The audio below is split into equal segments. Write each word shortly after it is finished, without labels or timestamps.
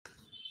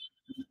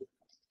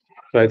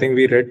So I think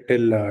we read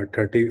till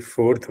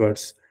 34th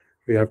verse.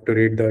 We have to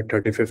read the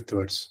 35th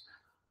verse.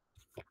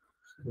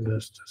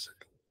 Just a second.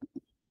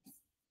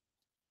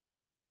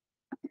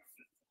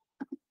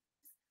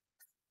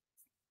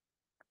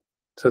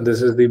 So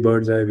this is the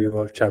bird's eye view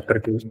of chapter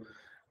 2.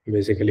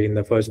 Basically, in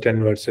the first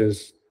 10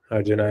 verses,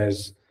 Arjuna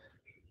is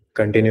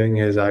continuing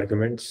his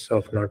arguments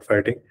of not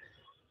fighting.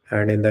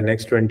 And in the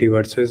next 20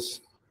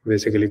 verses,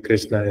 basically,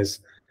 Krishna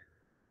is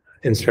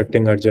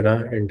instructing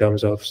Arjuna in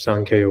terms of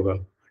Sankhya Yoga,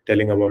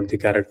 telling about the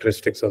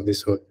characteristics of the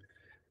soul.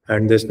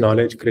 And this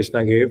knowledge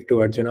Krishna gave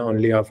to Arjuna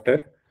only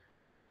after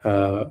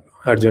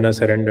Arjuna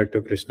surrendered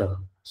to Krishna.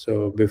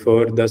 So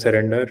before the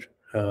surrender,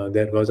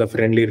 there was a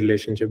friendly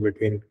relationship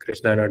between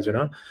Krishna and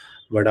Arjuna.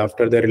 But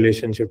after the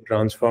relationship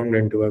transformed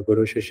into a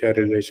Guru Shishya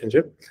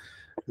relationship,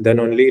 then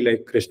only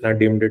like Krishna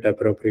deemed it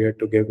appropriate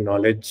to give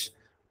knowledge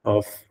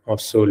of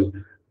soul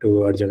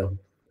to Arjuna.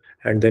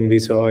 And then we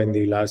saw in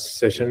the last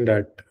session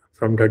that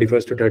from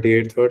 31st to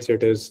 38th verse,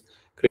 it is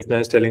Krishna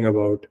is telling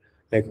about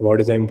like what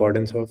is the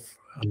importance of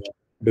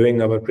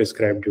doing our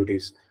prescribed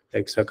duties,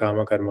 like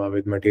sakama karma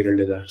with material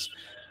desires.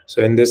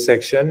 So in this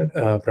section,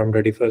 from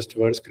 31st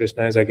verse,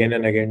 Krishna is again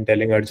and again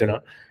telling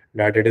Arjuna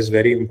that it is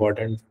very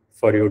important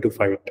for you to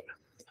fight.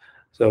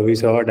 So we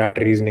saw that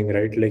reasoning,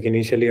 right? Like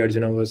initially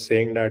Arjuna was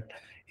saying that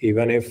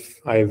even if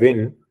I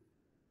win,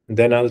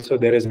 then also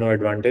there is no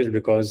advantage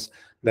because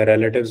the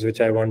relatives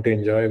which I want to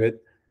enjoy with,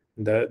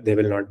 they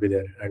will not be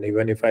there. And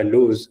even if I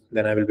lose,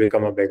 then I will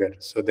become a beggar.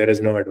 So there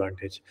is no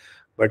advantage.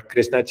 But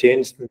Krishna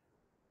changed the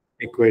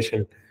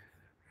equation.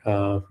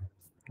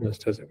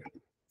 Just a second.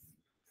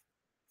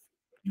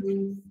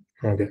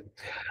 Okay.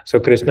 So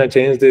Krishna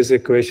changed this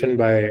equation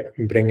by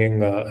bringing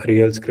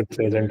real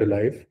scriptures into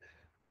life.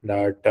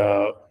 That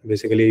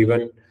basically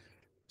even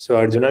so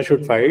Arjuna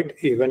should fight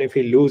even if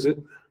he loses,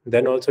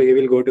 then also he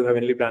will go to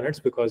heavenly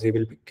planets because he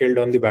will be killed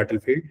on the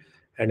battlefield.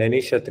 And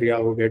any Kshatriya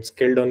who gets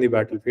killed on the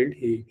battlefield,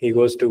 he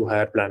goes to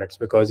higher planets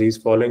because he's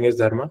following his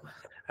dharma,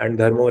 and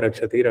dharma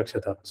rakshati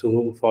rakshata. So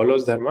who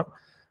follows dharma,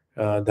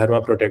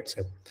 dharma protects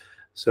him.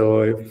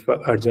 So if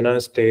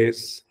Arjuna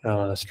stays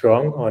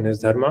strong on his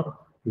dharma,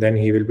 then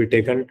he will be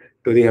taken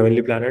to the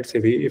heavenly planets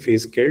if he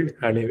is killed,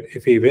 and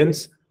if he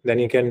wins, then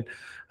he can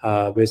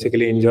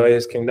basically enjoy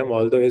his kingdom.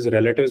 Although his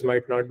relatives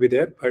might not be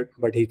there,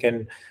 but he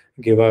can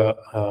give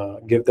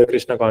the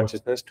Krishna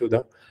consciousness to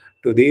the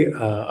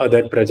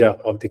other praja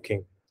of the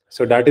king.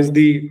 So that is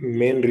the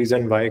main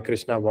reason why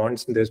Krishna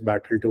wants this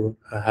battle to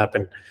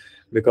happen,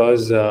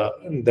 because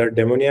the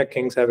demoniac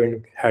kings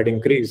had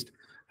increased,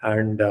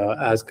 and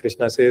as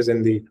Krishna says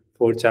in the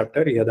 4th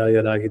chapter, yada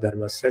yada hi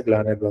dharmasya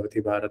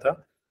glanirvavati bharata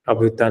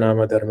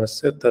abhyuttanama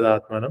dharmasya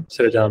tadatmanam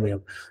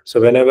srajamyam.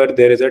 So whenever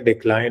there is a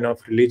decline of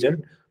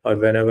religion, or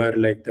whenever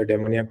like the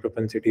demoniac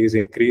propensities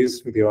increase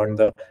beyond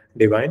the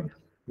divine,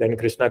 then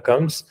Krishna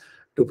comes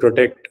to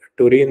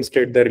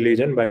reinstate the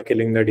religion by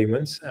killing the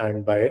demons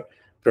and by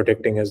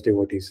protecting his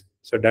devotees.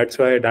 So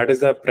that is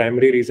the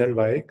primary reason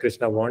why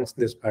Krishna wants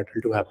this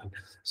battle to happen.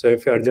 So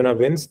if Arjuna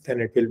wins,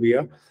 then it will be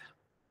a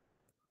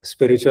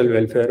spiritual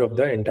welfare of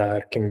the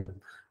entire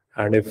kingdom.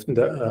 And if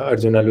the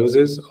Arjuna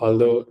loses,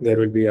 although there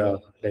will be a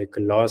like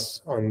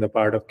loss on the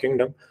part of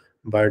kingdom,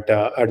 but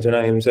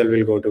Arjuna himself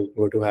will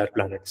go to higher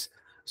planets.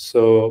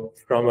 So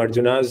from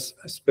Arjuna's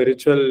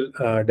spiritual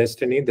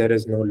destiny, there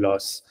is no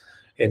loss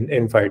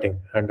in fighting,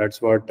 and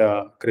that's what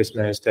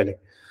Krishna is telling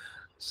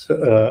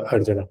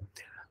Arjuna.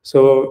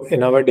 So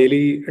in our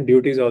daily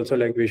duties also,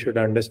 like we should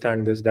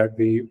understand this, that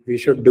we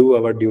should do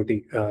our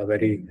duty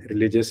very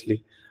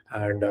religiously,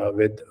 and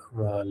with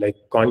like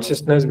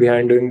consciousness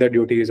behind doing the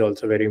duty is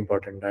also very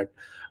important. That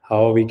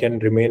how we can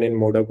remain in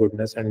mode of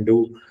goodness and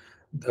do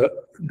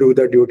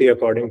the duty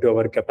according to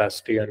our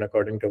capacity and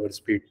according to our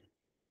speed.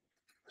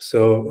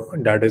 So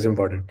that is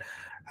important.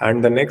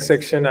 And the next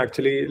section,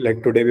 actually,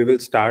 like today we will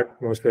start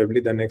most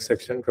probably the next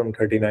section from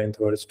 39th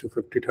verse to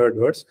 53rd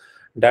verse,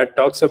 that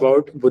talks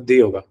about Buddhi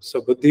Yoga. So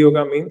Buddhi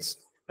Yoga means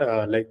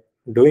like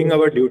doing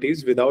our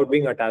duties without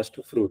being attached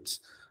to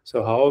fruits.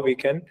 So how we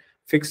can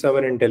fix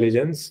our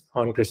intelligence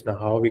on Krishna,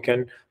 how we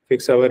can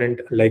fix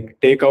like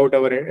take out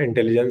our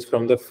intelligence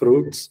from the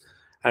fruits,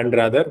 and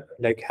rather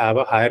like have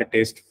a higher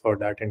taste for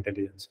that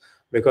intelligence.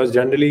 Because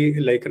generally,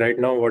 like right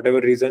now, whatever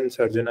reasons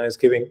Arjuna is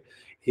giving,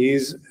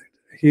 he's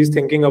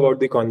thinking about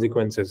the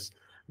consequences.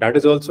 That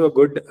is also a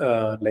good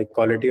like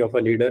quality of a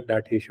leader,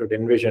 that he should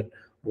envision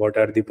what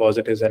are the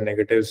positives and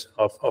negatives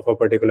of a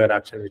particular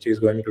action which he is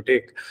going to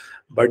take.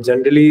 But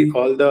generally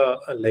all the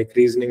like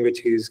reasoning which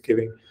he is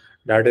giving,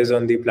 that is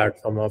on the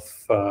platform of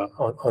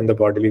on the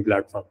bodily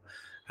platform,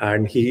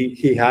 and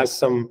he has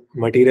some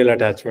material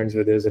attachments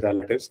with his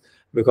relatives,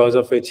 because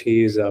of which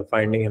he is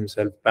finding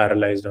himself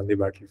paralyzed on the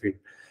battlefield.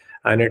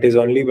 And it is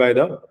only by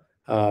the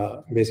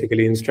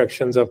basically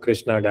instructions of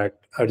Krishna that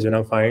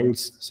Arjuna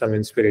finds some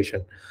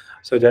inspiration.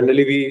 So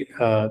generally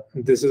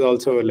this is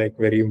also like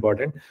very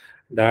important,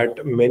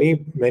 that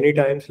many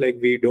times like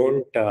we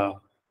don't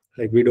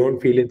Like we don't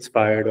feel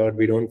inspired or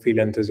we don't feel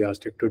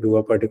enthusiastic to do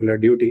a particular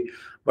duty.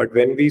 But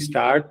when we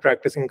start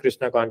practicing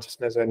Krishna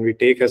consciousness, when we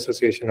take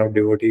association of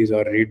devotees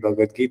or read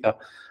Bhagavad Gita,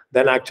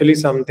 then actually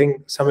some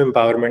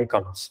empowerment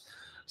comes.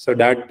 So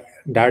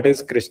that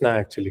is Krishna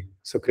actually.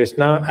 So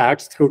Krishna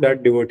acts through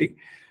that devotee,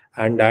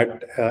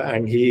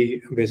 and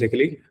he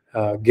basically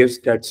gives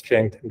that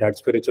strength, that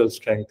spiritual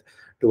strength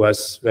to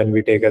us when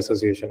we take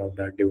association of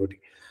that devotee.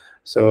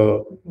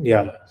 So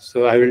yeah,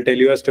 so I will tell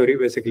you a story.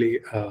 Basically,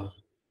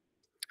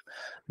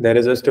 there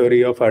is a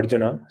story of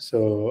Arjuna.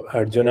 So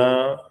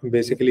Arjuna,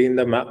 basically in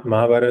the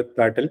Mahabharat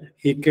battle,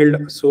 he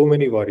killed so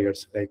many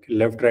warriors, like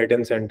left, right,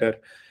 and center.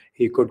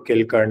 He could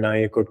kill Karna,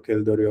 he could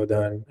kill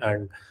Duryodhan,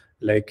 and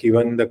like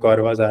even the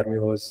Kauravas army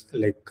was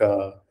like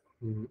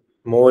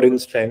more in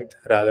strength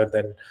rather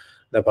than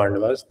the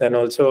Pandavas. Then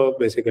also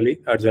basically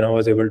Arjuna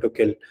was able to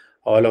kill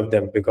all of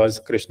them because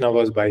Krishna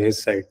was by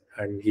his side,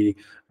 and he,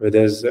 with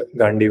his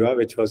Gandiva,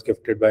 which was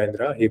gifted by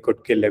Indra, he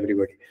could kill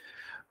everybody.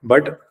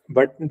 But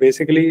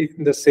basically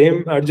the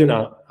same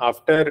Arjuna,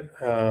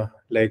 after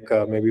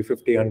maybe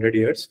 50 100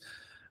 years,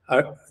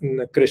 uh,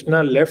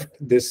 Krishna left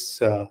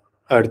this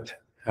earth,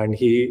 and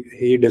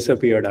he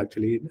disappeared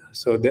actually.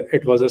 So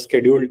it was a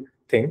scheduled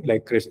thing,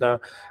 like Krishna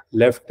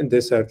left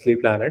this earthly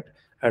planet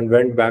and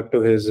went back to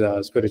his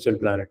spiritual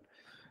planet.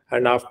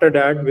 And after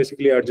that,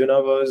 basically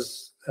Arjuna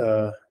was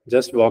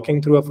just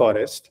walking through a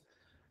forest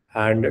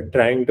and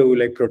trying to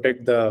like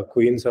protect the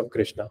queens of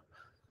Krishna.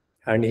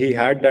 And he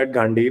had that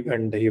Gandhi,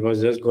 and he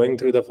was just going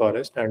through the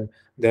forest, and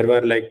there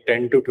were like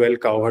 10 to 12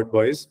 cowherd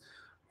boys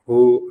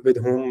with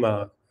whom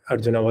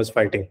Arjuna was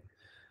fighting.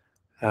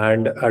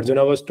 And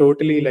Arjuna was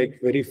totally like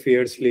very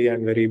fiercely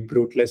and very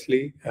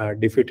brutalessly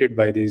defeated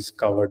by these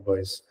cowherd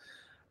boys.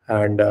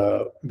 And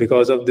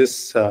because of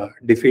this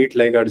defeat,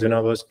 like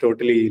Arjuna was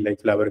totally like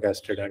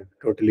flabbergasted and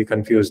totally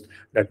confused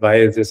that why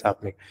is this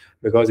happening.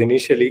 Because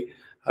initially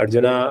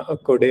Arjuna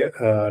could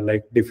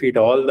like defeat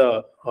all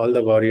the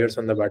warriors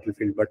on the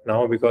battlefield, but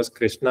now because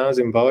Krishna's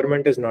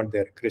empowerment is not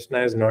there, Krishna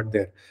is not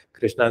there,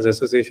 Krishna's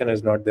association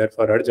is not there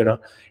for Arjuna,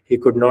 he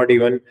could not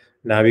even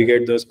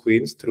navigate those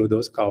queens through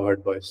those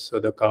cowherd boys.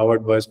 So the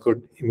cowherd boys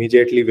could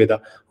immediately,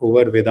 who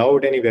were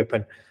without any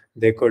weapon,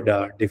 they could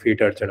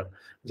defeat Arjuna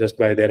just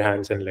by their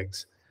hands and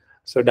legs.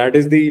 So that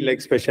is the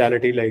like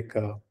speciality, like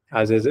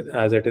as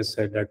it is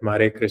said that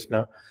Mare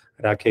Krishna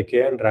Rakhe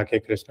Ke and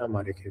Rakhe Krishna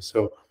Mare Ke.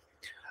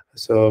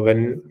 So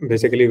when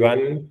basically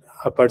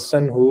a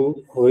person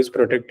who is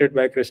protected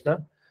by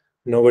Krishna,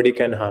 nobody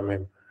can harm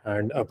him,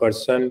 and a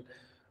person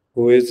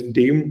who is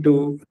deemed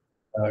to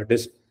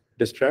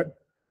distract,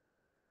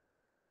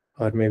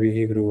 or maybe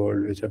he grew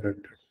old, which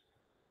affected.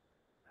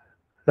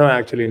 No,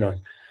 actually not.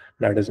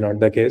 That is not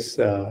the case.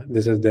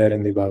 This is there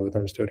in the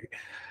Bhagavatam story.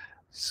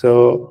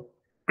 So,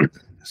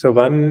 so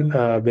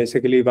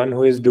basically one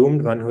who is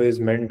doomed, one who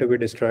is meant to be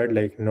destroyed,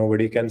 like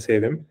nobody can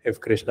save him if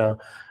Krishna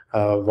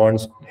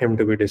wants him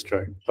to be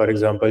destroyed. For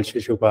example,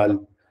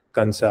 Shishupal,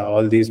 Kansa,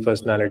 all these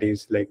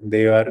personalities, like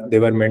they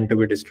were meant to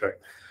be destroyed,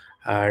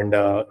 and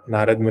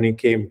Narad Muni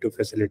came to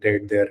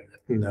facilitate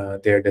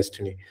their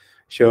destiny.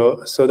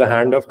 So the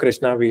hand of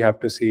Krishna we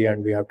have to see,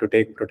 and we have to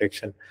take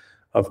protection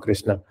of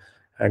Krishna,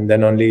 and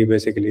then only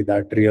basically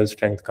that real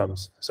strength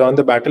comes. So on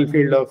the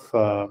battlefield of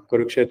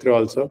Kurukshetra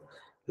also,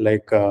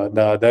 like the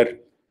other,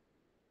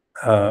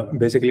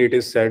 basically it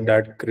is said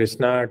that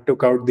Krishna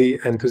took out the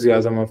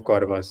enthusiasm of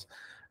Kauravas,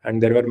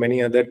 and there were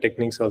many other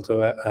techniques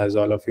also, as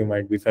all of you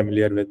might be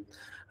familiar with,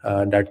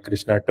 that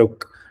Krishna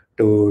took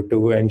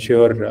to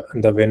ensure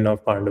the win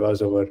of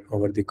Pandavas over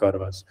the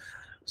Kauravas.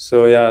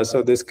 So yeah,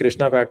 so this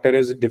Krishna factor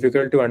is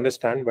difficult to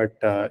understand, but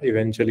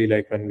eventually,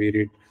 like when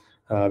we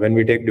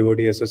take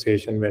devotee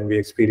association, when we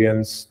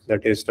experience the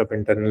taste of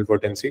internal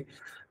potency,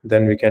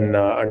 then we can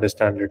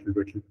understand little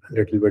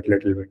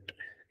bit,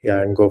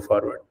 yeah, and go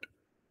forward.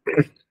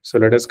 So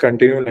let us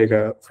continue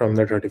like from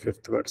the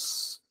 35th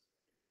verse.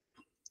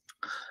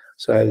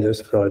 So I'll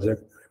just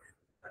project.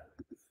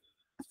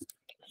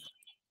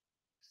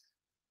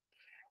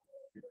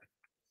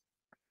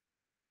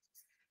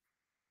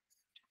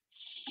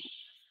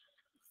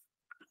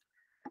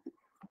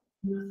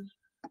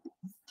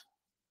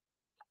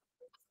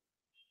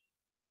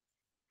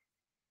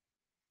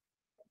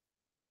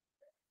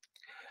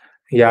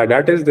 Yeah,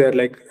 that is there.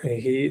 Like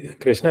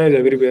Krishna is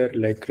everywhere.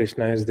 Like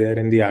Krishna is there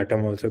in the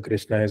atom also.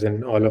 Krishna is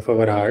in all of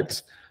our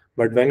hearts.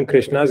 But when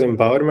Krishna's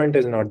empowerment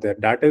is not there,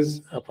 that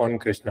is upon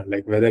Krishna.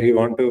 Like whether he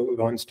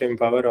wants to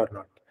empower or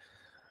not.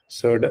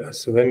 So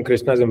when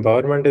Krishna's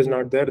empowerment is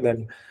not there,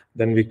 then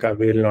we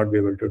will not be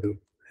able to do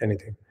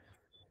anything.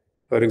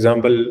 For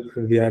example,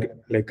 we are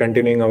like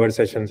continuing our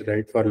sessions,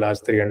 right, for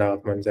last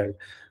 3.5 months, and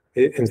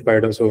in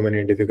spite of so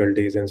many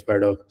difficulties, in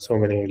spite of so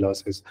many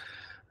losses.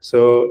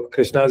 So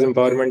Krishna's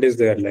empowerment is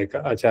there, like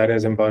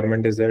Acharya's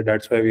empowerment is there.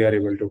 That's why we are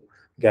able to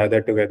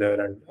gather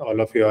together, and all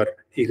of your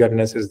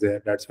eagerness is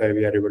there. That's why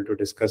we are able to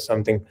discuss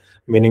something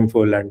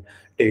meaningful and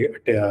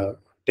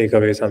take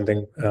away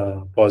something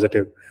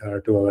positive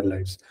to our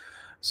lives.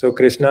 So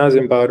Krishna's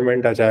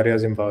empowerment,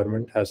 Acharya's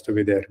empowerment has to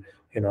be there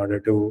in order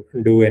to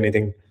do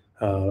anything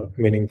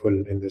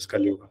meaningful in this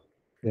Kali Yuga.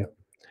 Yeah.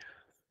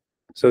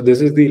 So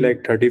this is the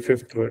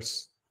 35th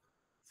verse.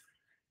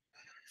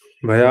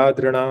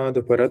 भयाद्रणाद्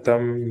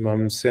परतं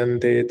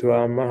मंस्यन्ते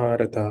त्वां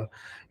महारथा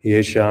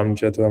येषां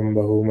च त्वं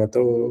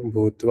बहुमतो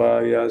भूत्वा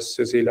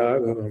यास्यसि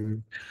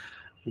लाघवम्.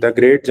 The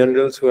great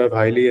generals who have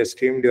highly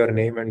esteemed your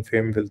name and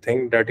fame will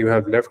think that you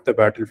have left the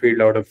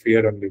battlefield out of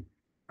fear only,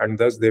 and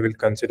thus they will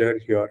consider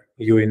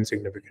you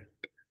insignificant.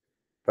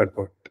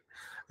 Purport.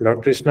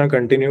 Lord Krishna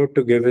continued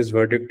to give his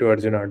verdict to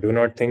Arjuna. Do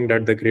not think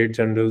that the great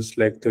generals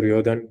like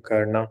Duryodhan,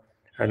 Karna,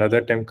 and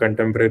other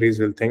contemporaries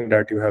will think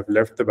that you have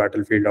left the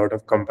battlefield out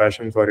of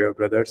compassion for your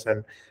brothers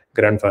and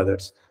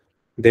grandfathers.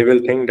 They will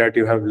think that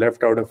you have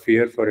left out of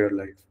fear for your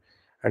life,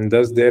 and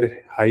thus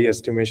their high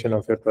estimation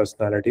of your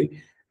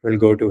personality will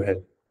go to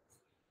hell.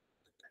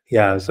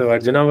 Yeah, so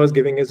Arjuna was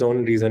giving his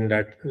own reason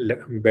that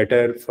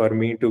better for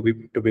me to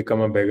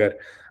become a beggar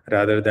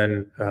rather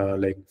than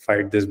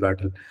fight this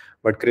battle.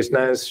 But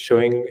Krishna is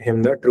showing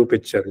him the true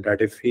picture that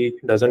if he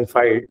doesn't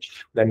fight,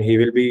 then he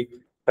will be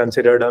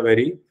considered a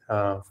very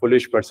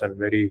foolish person,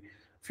 very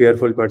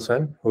fearful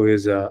person who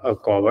is a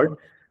coward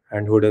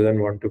and who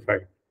doesn't want to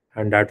fight,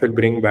 and that will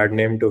bring bad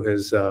name to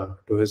his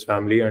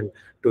family and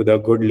to the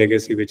good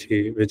legacy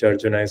which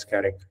Arjuna is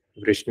carrying,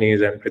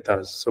 Vrishnis and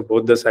Prithas. So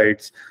both the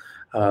sides,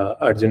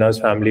 Arjuna's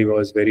family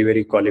was very,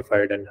 very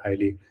qualified and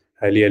highly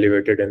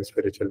elevated in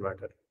spiritual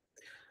matter.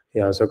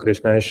 Yeah, so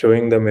Krishna is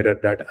showing the mirror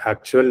that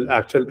actual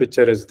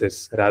picture is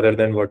this rather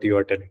than what you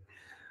are telling.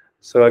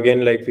 So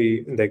again,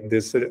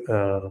 this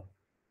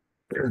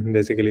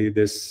basically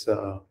this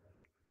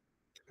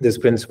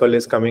principle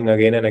is coming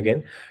again and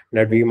again,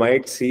 that we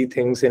might see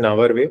things in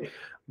our way,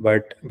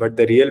 but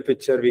the real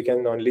picture we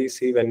can only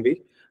see when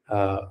we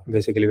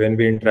basically when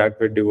we interact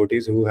with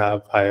devotees who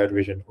have higher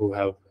vision, who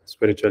have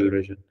spiritual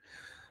vision.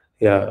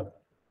 Yeah.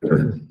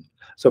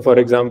 So for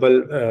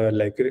example,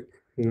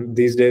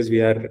 these days we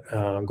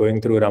are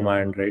going through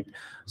Ramayana, right?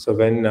 So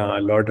when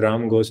Lord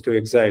Ram goes to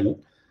exile,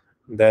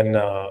 then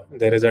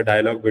there is a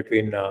dialogue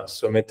between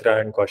Sumitra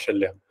and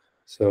Kaushalya.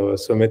 So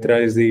Sumitra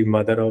is the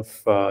mother of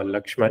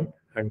Lakshman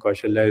and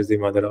Kaushalya is the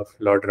mother of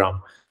Lord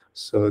Ram.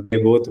 So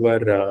they both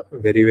were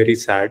very, very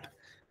sad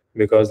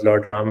because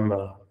Lord Ram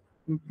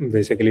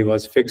basically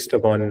was fixed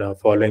upon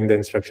following the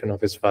instruction of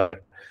his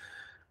father.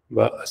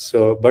 But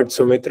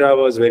Sumitra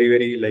was very,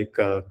 very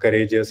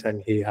courageous,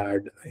 and he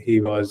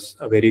was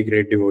a very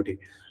great devotee.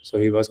 So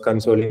he was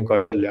consoling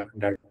Kaushalya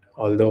that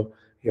although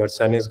your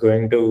son is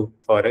going to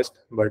forest,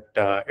 but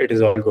it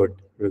is all good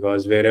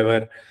because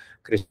wherever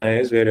Krishna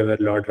is, wherever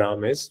Lord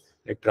Ram is,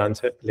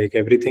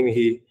 everything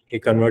he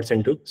converts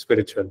into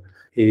spiritual.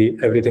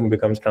 Everything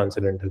becomes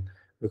transcendental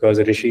because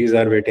rishis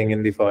are waiting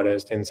in the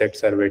forest,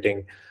 insects are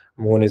waiting,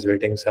 moon is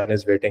waiting, sun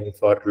is waiting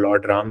for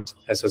Lord Ram's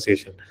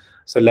association.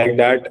 So like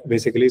that,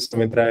 basically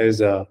Sumitra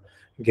is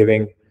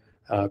giving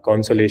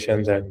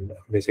consolations and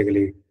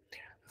basically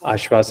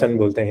आश्वासन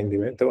बोलते हैं हिंदी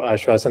में, तो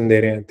आश्वासन दे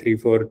रहे हैं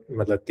 3-4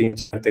 मतलब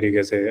 3-4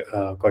 तरीके से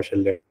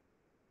कौशल्य.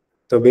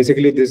 So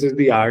basically this is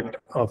the art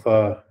of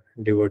a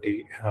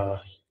devotee.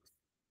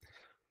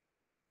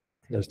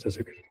 Just a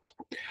second.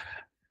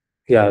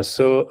 Yeah,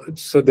 so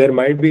there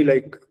might be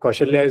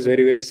Kaushalya is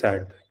very, very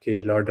sad. Okay,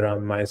 Lord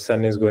Ram, my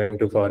son is going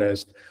to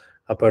forest.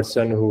 A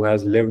person who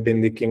has lived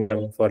in the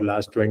kingdom for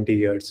last 20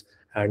 years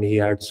and he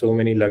had so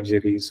many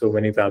luxuries, so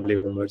many family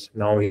members.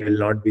 Now he will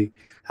not be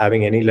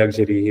having any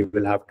luxury. He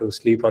will have to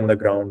sleep on the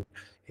ground.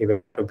 He will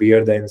have to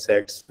bear the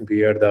insects,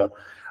 bear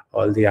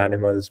all the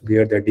animals,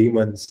 bear the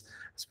demons,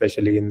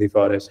 especially in the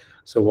forest.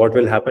 So what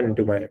will happen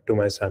to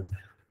my son?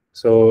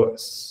 So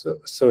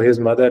his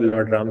mother,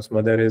 Lord Ram's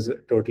mother, is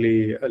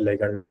totally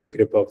under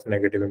grip of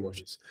negative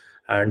emotions,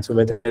 and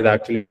Sumitra is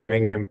actually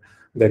giving him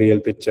the real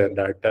picture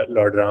that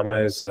Lord Rama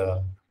is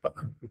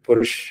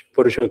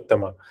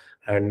Purushottama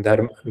and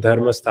Dharma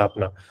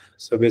Sthapana.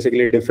 So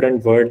basically,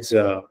 different words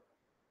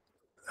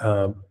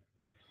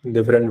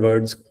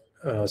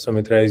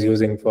Sumitra is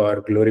using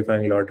for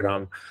glorifying Lord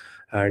Ram,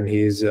 and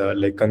he's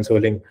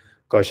consoling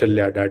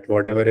Kaushalya that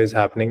whatever is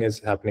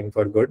happening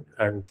for good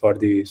and for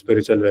the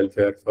spiritual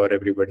welfare for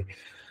everybody.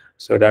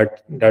 So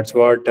that's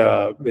what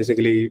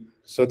basically.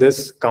 So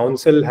this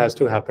counsel has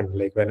to happen.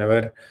 Like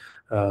whenever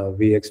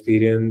we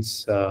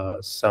experience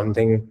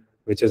something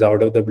which is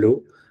out of the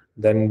blue,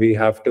 then we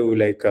have to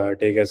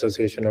take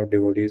association of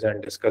devotees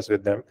and discuss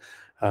with them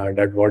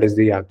that what is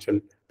the actual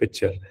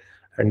picture,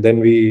 and then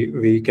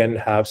we can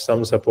have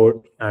some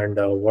support and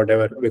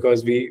whatever,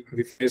 because we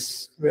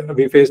face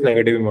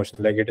negative emotions.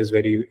 Like it is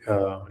very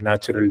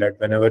natural that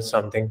whenever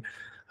something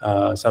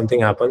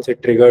happens,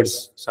 it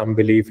triggers some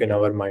belief in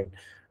our mind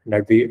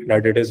that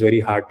it is very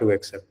hard to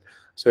accept.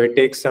 So it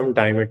takes some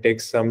time, it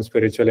takes some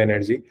spiritual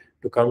energy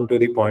to come to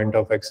the point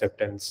of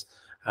acceptance,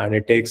 and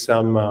it takes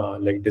some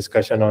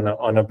discussion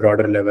on a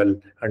broader level,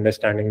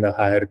 understanding the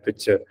higher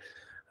picture,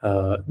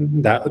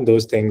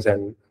 those things,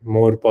 and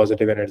more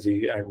positive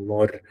energy and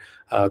more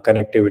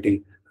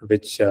connectivity,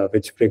 which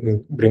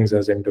brings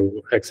us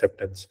into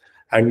acceptance.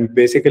 And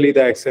basically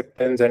the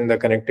acceptance and the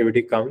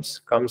connectivity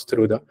comes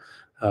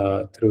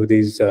through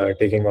these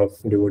taking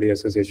of devotee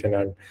association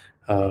and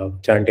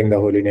chanting the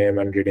holy name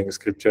and reading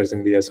scriptures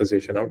in the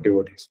association of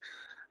devotees.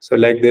 So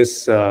like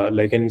this,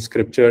 like in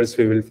scriptures,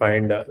 we will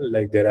find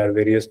like there are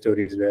various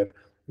stories where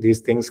these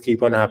things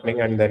keep on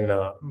happening, and then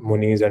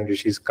munis and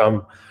rishis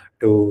come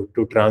to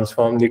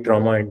transform the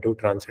trauma into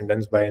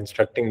transcendence by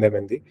instructing them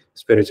in the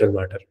spiritual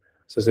matter.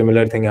 So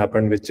similar thing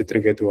happened with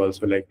Chitraketu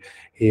also. Like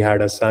he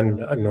had a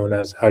son known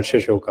as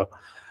Harshashoka.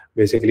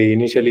 Basically,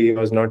 initially he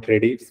was not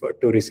ready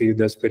to receive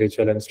the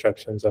spiritual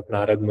instructions of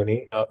Narad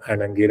Muni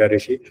and Angira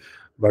Rishi.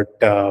 But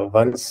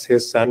once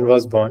his son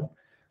was born,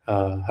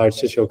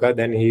 Harshashoka,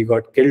 then he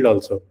got killed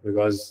also,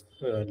 because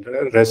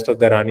the rest of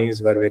the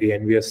Ranis were very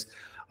envious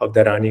of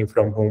the Rani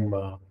from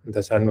whom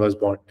the son was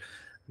born.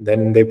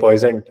 Then they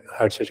poisoned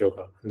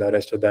Harshashoka, the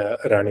rest of the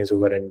Ranis who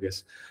were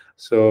envious.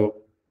 So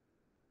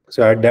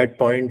at that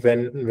point,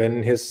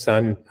 when his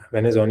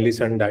only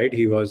son died,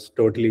 he was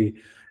totally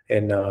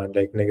in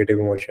like negative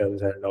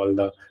emotions and all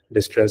the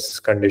distress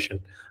condition.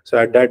 So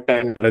at that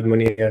time, Narad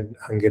Muni and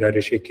Angira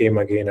Rishi came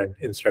again and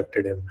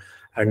instructed him.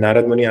 And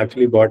Narad Muni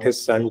actually brought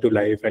his son to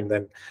life, and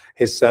then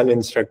his son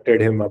instructed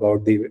him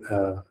about the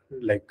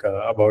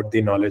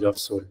knowledge of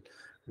soul.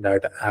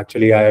 That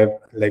actually I have,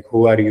 like,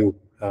 who are you?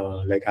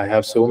 Like, I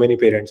have so many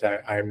parents,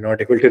 I am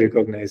not able to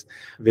recognize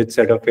which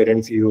set of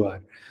parents you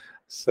are.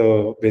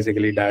 So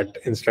basically, that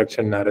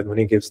instruction Narad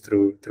Muni gives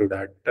through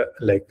that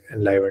like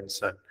enlivened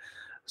son.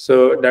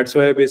 So that's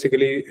why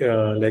basically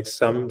like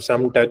some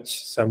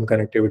touch, some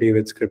connectivity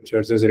with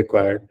scriptures is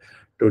required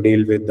to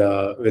deal with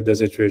the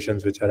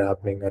situations which are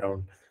happening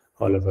around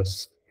all of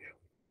us.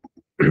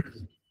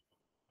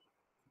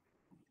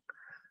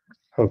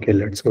 Okay,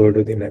 let's go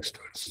to the next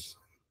verse.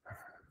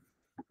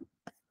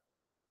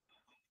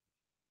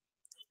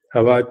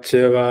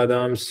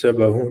 अवाच्यवादांश्च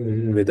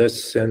बहून्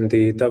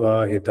विदस्यन्ति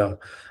तवाहिता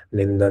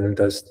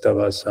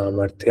निन्दन्तस्तव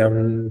सामर्थ्यं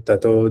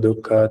ततो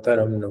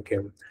दुःखतरं नु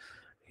किम्.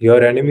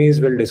 Your enemies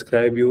will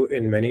describe you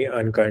in many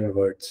unkind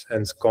words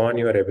and scorn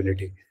your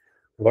ability.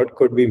 What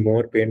could be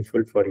more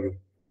painful for you?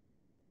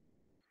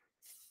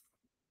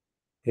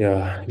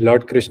 Yeah,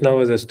 Lord Krishna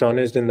was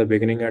astonished in the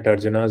beginning at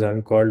Arjuna's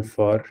uncalled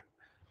for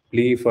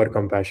plea for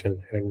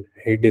compassion, and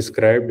he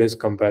described his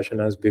compassion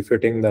as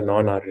befitting the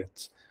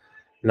non-Aryans.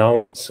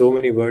 Now, so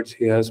many words,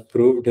 he has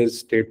proved his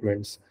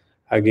statements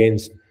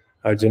against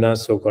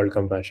Arjuna's so-called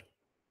compassion.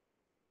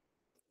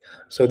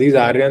 So these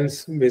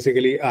Aryans,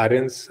 basically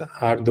Aryans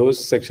are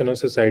those section of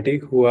society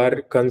who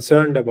are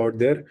concerned about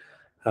their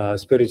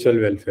spiritual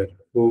welfare,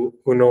 who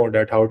know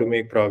that how to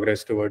make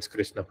progress towards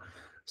Krishna.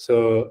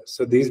 So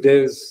these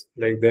days,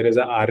 like, there is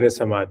a Arya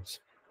Samaj,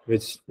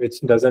 which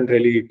doesn't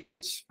really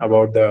teach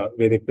about the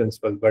Vedic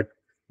principles, but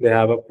they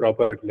have a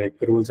proper like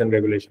rules and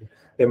regulation.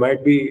 They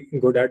might be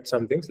good at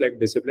some things like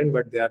discipline,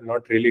 but they are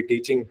not really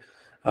teaching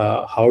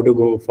how to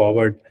go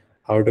forward,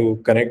 how to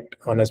connect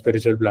on a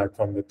spiritual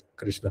platform with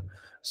Krishna.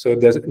 So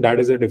that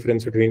is the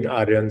difference between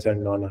Aryans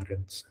and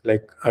non-Aryans.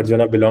 Like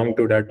Arjuna belonged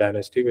to that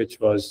dynasty, which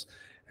was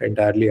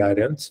entirely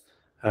Aryans.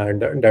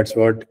 And that's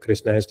what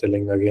Krishna is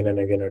telling again and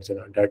again,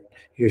 Arjuna, that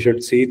you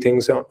should see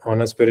things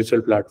on a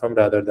spiritual platform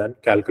rather than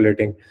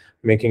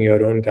making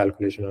your own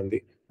calculation on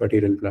the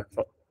material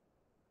platform.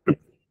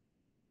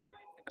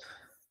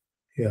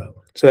 Yeah.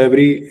 So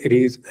every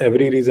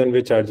reason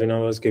which Arjuna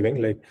was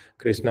giving, like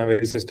Krishna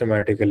very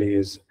systematically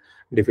is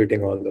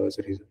defeating all those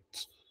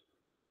reasons.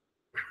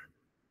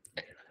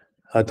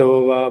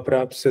 हतो वा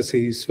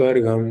प्राप्स्यसि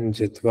स्वर्गं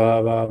जित्वा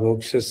वा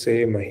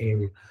भोक्ष्यसे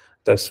महीम्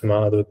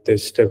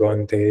तस्मादुत्तिष्ठ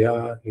कौन्तेय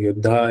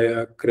युद्धाय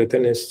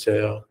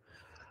कृतनिश्चय.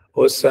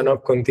 O son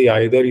of Kunti,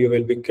 either you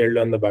will be killed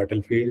on the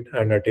battlefield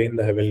and attain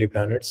the heavenly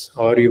planets,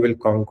 or you will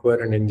conquer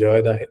and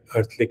enjoy the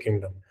earthly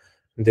kingdom.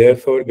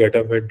 Therefore, get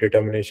up with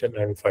determination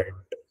and fight.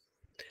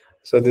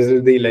 So this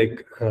is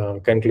the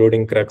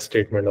concluding crux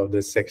statement of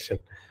this section,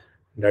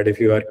 that if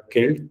you are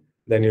killed,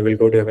 then you will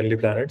go to heavenly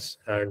planets,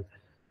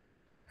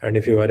 and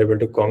if you are able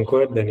to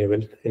conquer, then you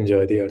will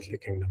enjoy the earthly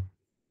kingdom.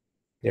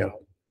 Yeah.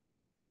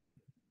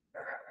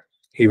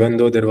 Even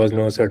though there was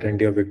no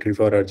certainty of victory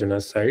for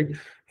Arjuna's side,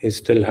 he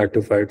still had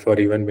to fight. For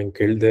even being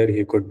killed there,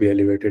 he could be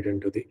elevated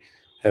into the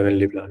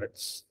heavenly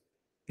planets.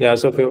 Yeah,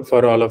 so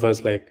for all of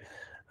us, like,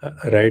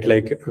 right,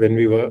 like when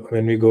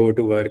we go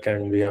to work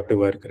and we have to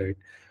work, right?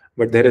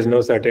 But there is no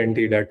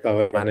certainty that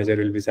our manager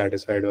will be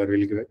satisfied, or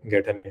will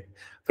get a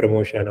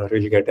promotion, or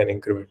will get an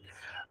increment.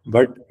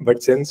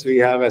 But since we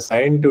have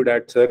assigned to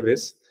that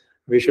service,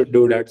 we should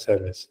do that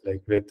service,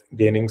 like with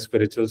gaining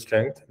spiritual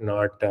strength,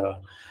 not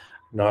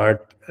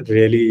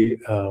really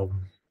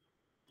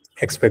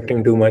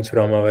expecting too much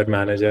from our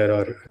manager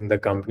or the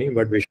company,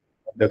 but we should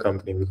help the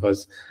company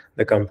because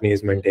the company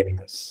is maintaining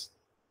us.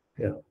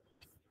 Yeah.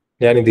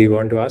 Yani, do you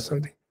want to ask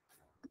something?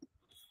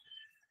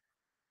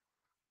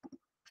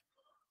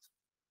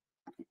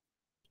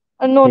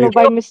 No,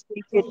 by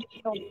mistake.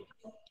 No.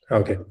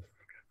 Okay.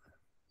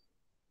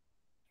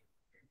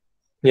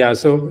 Yeah,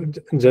 so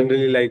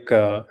generally, like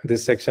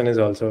this section is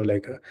also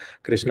like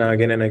Krishna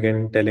again and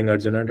again telling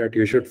Arjuna that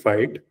you should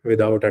fight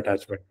without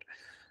attachment,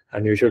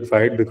 and you should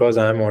fight because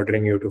I am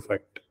ordering you to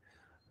fight.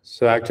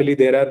 So actually,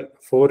 there are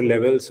 4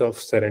 levels of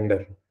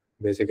surrender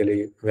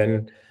Basically,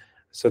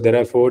 so there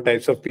are four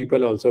types of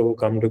people also who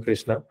come to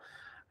Krishna,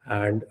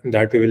 and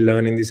that we will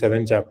learn in the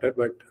seventh chapter.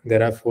 But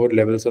there are four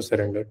levels of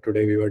surrender.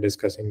 Today we were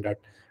discussing that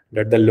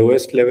the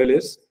lowest level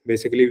is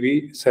basically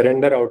we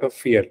surrender out of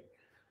fear.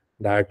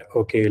 That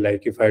okay,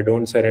 like if I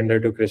don't surrender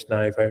to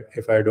Krishna,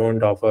 if I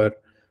don't offer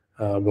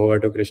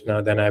bhova to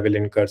Krishna, then I will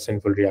incur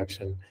sinful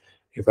reaction.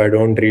 If I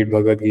don't read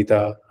Bhagavad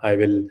Gita, I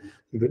will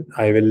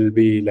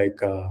be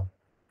like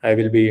I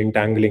will be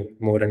entangling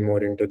more and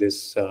more into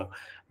this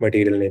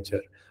material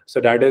nature. So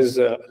that is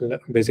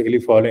basically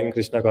following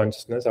Krishna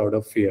consciousness out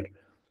of fear.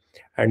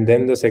 And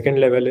then the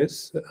second level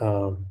is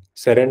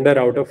surrender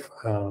out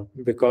of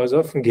because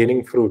of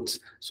gaining fruits.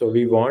 So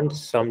we want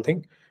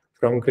something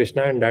from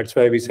Krishna, and that's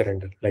why we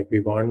surrender. Like we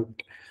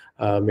want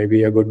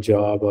maybe a good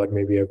job, or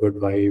maybe a good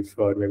wife,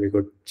 or maybe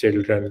good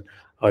children,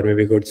 or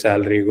maybe good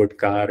salary, good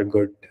car,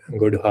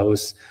 good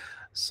house.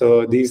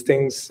 So these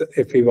things,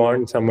 if we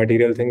want some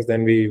material things,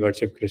 then we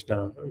worship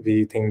Krishna.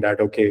 We think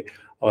that okay,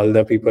 all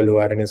the people who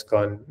are in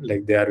ISKCON,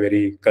 like they are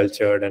very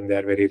cultured and they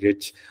are very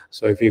rich.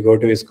 So if we go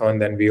to ISKCON,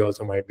 then we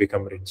also might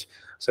become rich.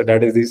 So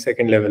that is the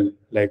second level,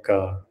 like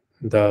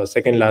the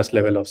second last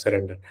level of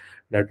surrender,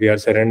 that we are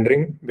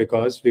surrendering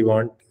because we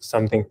want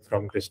something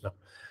from Krishna.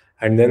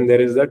 And then there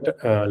is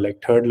that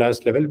like third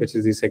last level, which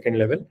is the second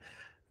level,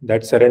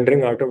 that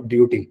surrendering out of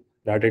duty,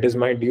 that it is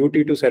my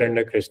duty to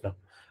surrender Krishna,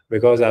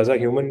 because as a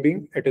human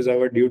being it is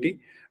our duty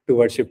to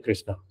worship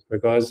Krishna,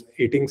 because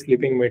eating,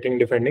 sleeping, mating,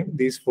 defending,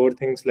 these four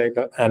things, like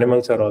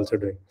animals are also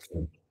doing.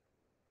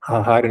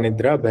 Ahar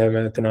nidra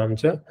bhayamatanam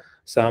cha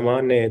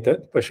samanya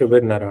etat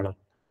pashubir narana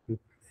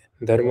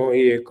dharmo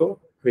hi eko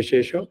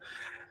vishesho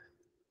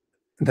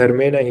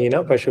dharmena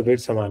hina pashubir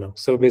samana.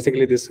 So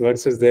basically, this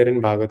verse is there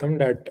in Bhagavatam,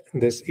 that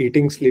this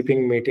eating,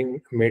 sleeping,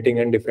 mating,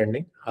 and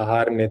defending,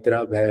 ahar,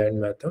 nidra, bhaya,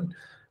 and matan,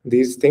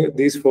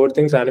 these four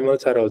things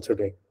animals are also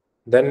doing.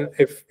 Then,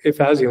 if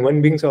as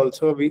human beings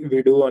also we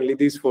do only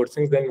these four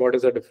things, then what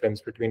is the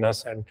difference between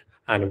us and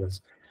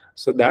animals?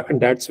 So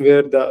that's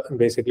where the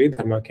basically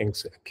dharma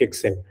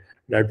kicks in.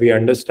 That we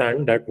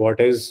understand that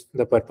what is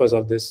the purpose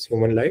of this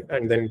human life,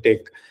 and then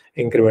take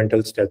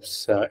incremental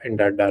steps in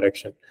that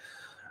direction.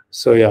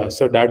 So yeah,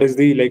 so that is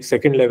the like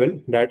second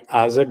level, that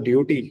as a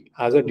duty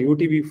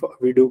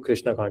we do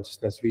Krishna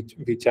consciousness.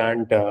 We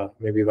chant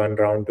maybe one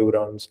round, two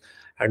rounds,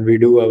 and we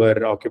do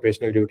our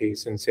occupational duty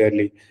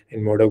sincerely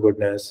in mode of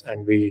goodness,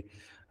 and we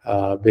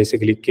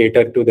basically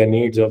cater to the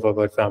needs of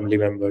our family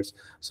members.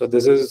 So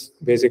this is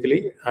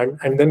basically,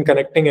 and then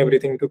connecting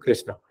everything to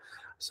Krishna.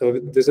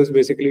 So this is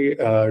basically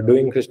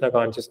doing Krishna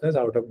consciousness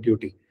out of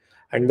duty.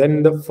 And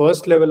then the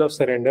first level of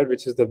surrender,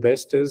 which is the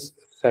best, is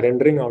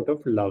surrendering out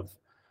of love.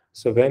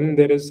 So when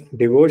there is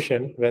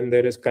devotion, when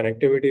there is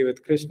connectivity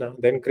with Krishna,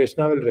 then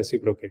Krishna will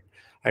reciprocate,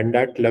 and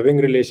that loving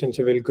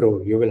relationship will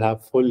grow. You will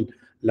have full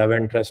love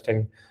and trust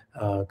in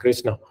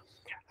Krishna,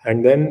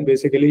 and then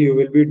basically you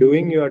will be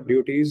doing your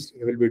duties.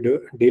 You will be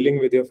dealing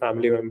with your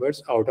family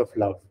members out of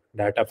love,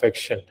 that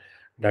affection,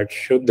 that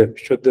shuddha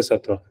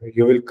sattva.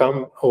 You will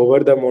come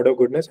over the mode of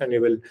goodness, and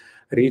you will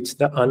reach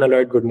the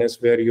unalloyed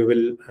goodness, where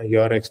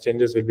your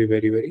exchanges will be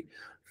very, very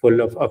full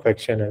of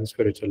affection and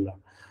spiritual love.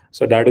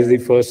 So that is the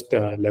first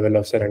level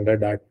of surrender,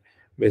 that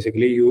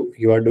basically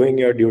you are doing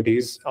your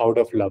duties out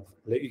of love.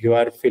 Like, you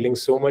are feeling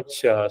so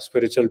much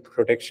spiritual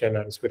protection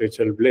and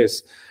spiritual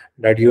bliss,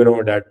 that you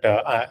know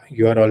that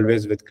you are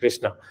always with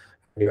Krishna,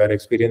 and you are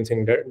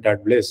experiencing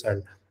that bliss,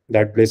 and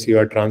that bliss you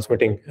are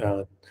transmitting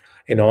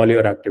in all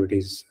your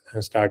activities,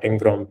 starting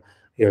from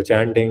your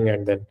chanting,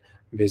 and then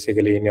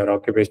basically in your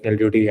occupational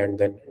duty, and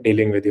then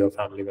dealing with your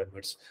family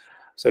members.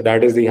 So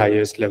that is the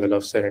highest level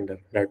of surrender,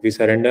 that we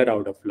surrender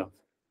out of love.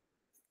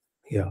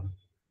 Yeah.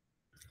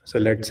 So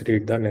let's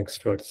read the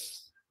next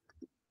verse.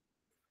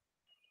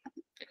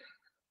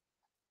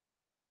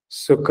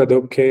 Sukha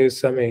dukhe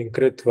same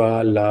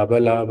kritva labha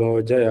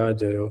labho jaya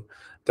jayo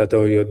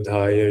tato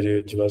yuddhaya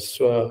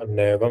yujvasva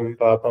nevam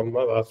papam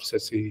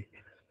avapsasi.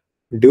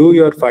 Do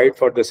your fight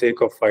for the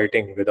sake of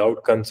fighting,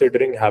 without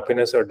considering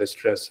happiness or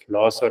distress,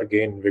 loss or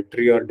gain,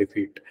 victory or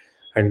defeat,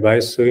 and by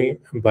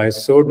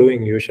so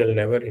doing you shall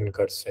never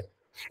incur sin.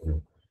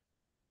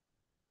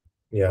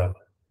 Yeah.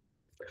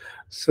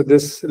 So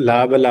this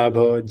labha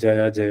labha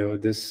jaya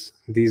jayo,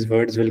 these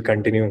words will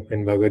continue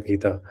in Bhagavad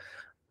Gita.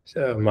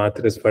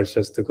 Matra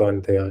sparshastu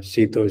kaunteya,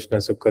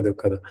 shitoshna sukha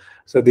dukkha.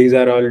 So these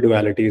are all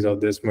dualities of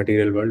this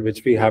material world,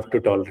 which we have to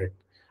tolerate.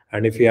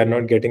 And if we are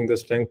not getting the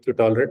strength to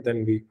tolerate,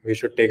 then we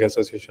should take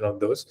association of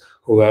those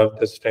who have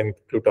the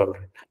strength to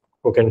tolerate,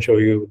 who can show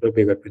you the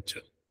bigger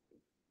picture.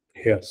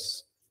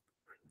 Yes.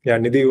 Yeah,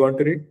 Nidhi, you want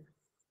to read?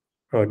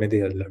 Oh,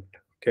 Nidhi has left.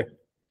 Okay.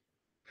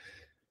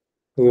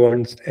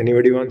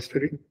 Anybody wants to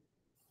read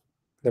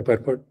the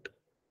purport?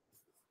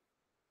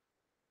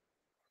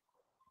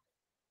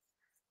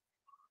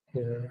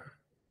 Yeah.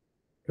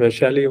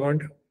 Vaishali, you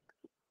want?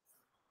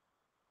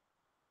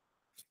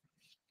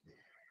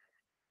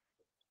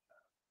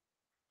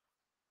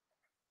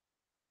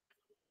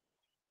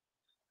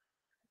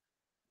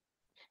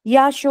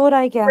 Yeah, sure,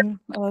 I can.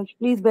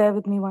 Please bear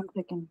with me 1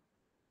 second.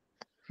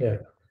 Yeah.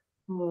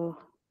 Uh,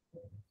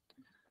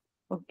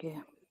 Okay.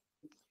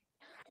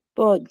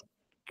 So,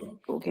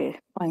 okay,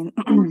 fine.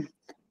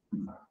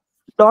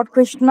 Lord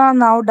Krishna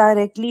now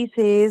directly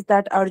says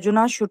that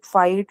Arjuna should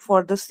fight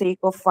for the sake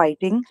of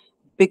fighting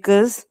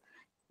because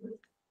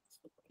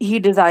he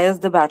desires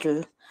the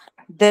battle.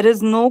 There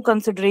is no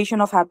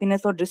consideration of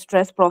happiness or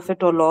distress,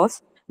 profit or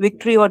loss,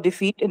 victory or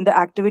defeat in the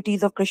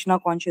activities of Krishna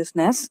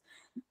consciousness.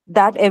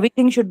 That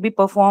everything should be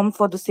performed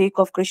for the sake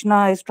of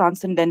Krishna is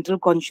transcendental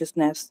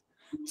consciousness.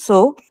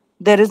 So,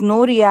 there is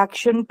no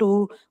reaction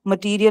to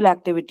material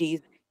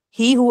activities.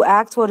 He who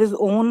acts for his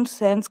own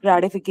sense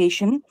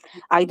gratification,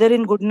 either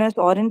in goodness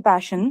or in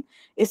passion,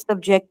 is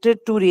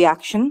subjected to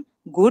reaction,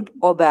 good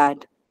or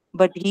bad.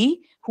 But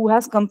he who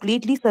has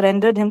completely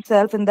surrendered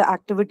himself in the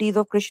activities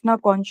of Krishna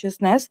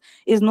consciousness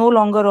is no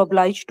longer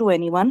obliged to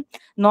anyone,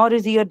 nor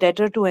is he a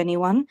debtor to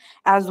anyone,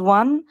 as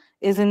one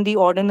is in the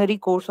ordinary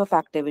course of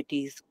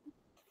activities.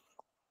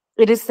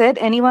 It is said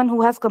anyone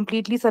who has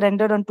completely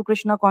surrendered unto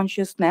Krishna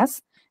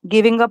consciousness,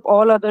 giving up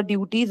all other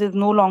duties, is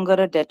no longer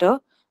a debtor,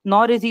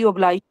 nor is he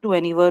obliged to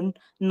anyone,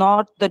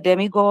 not the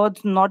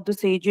demigods, not the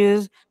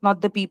sages,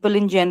 not the people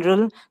in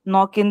general,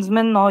 nor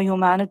kinsmen, nor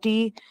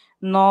humanity,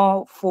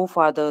 nor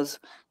forefathers.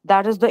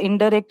 That is the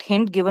indirect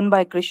hint given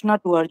by Krishna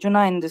to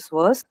Arjuna in this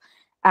verse,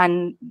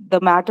 and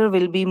the matter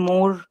will be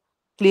more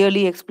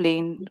clearly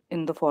explained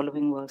in the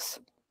following verse.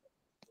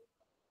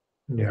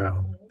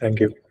 Yeah, thank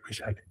you,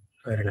 Vishali.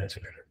 Very nice.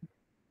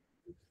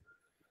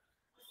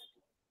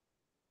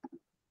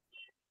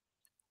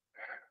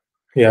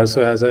 Yeah,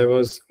 so as I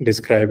was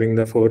describing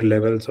the four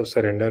levels of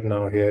surrender,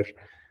 now here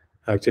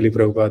actually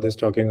Prabhupada is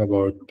talking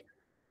about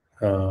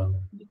uh,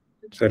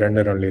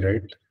 surrender only,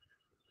 right?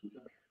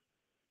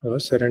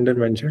 Was surrender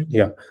mentioned?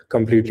 Yeah,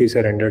 completely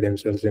surrendered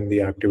himself in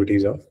the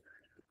activities of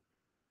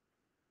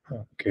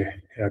okay,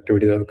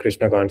 activities of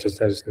Krishna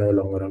consciousness is no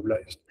longer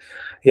obliged.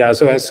 Yeah,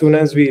 so as soon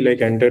as we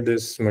like enter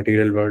this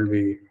material world,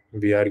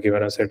 we are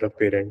given a set of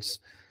parents,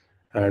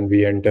 and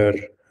we enter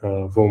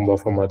womb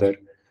of a mother.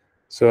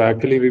 So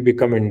actually, we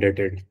become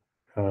indebted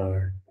uh,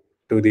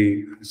 to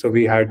the. So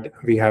we have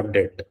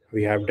debt.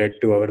 We have debt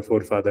to our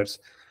forefathers,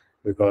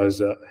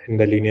 because in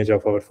the lineage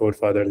of our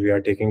forefathers, we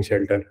are taking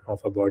shelter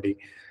of a body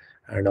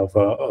and of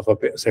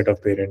a set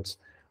of parents,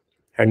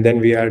 and then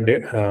we are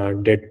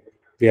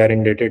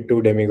indebted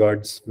to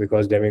demigods,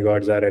 because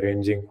demigods are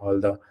arranging all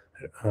the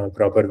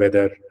proper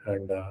weather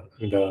and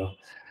the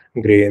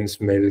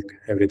grains, milk,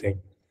 everything.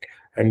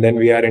 And then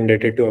we are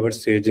indebted to our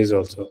sages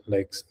also,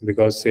 like,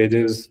 because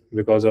sages,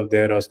 because of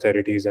their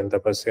austerities and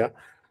tapasya,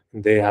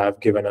 they have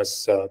given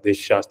us this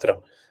shastra,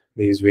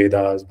 these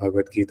Vedas,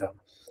 Bhagavad Gita.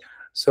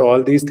 So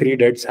all these three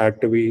debts have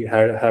to be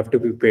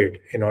paid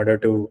in order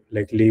to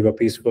like live a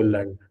peaceful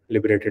and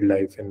liberated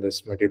life in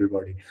this material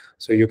body.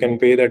 So you can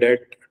pay the debt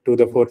to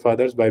the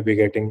forefathers by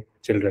begetting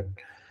children,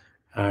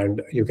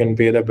 and you can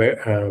pay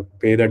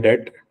the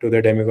debt to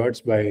the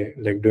demigods by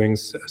like doing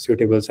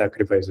suitable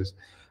sacrifices,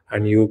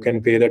 and you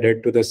can pay the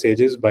debt to the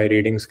sages by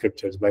reading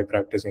scriptures, by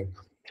practicing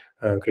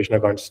Krishna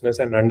consciousness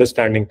and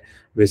understanding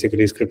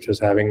basically scriptures,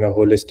 having a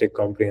holistic,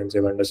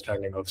 comprehensive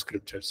understanding of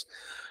scriptures.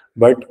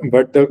 But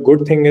the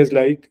good thing is,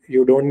 like,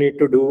 you don't need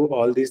to do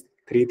all these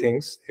three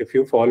things if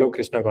you follow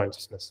Krishna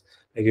consciousness.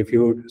 Like if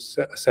you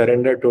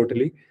surrender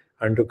totally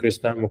unto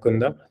Krishna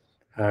Mukunda,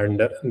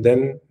 and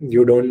then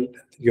you don't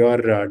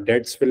your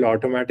debts will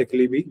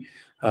automatically be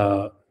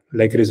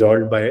like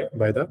resolved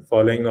by the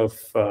following of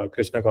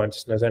Krishna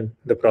consciousness and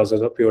the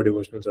process of pure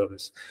devotional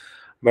service.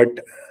 But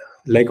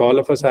like all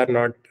of us are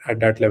not at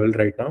that level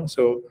right now,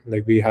 so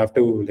like we have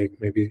to like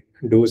maybe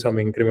do some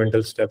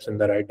incremental steps in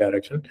the right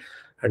direction,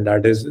 and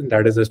that is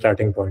the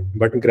starting point.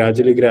 But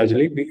gradually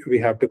we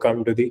have to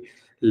come to the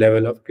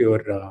level of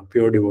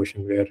pure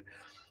devotion, where,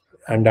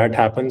 and that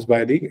happens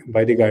by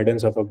the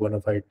guidance of a bona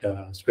fide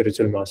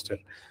spiritual master.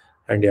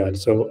 And yeah,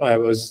 so I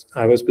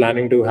was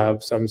planning to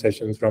have some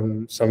sessions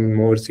from some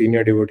more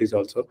senior devotees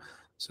also,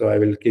 so I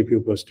will keep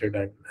you posted,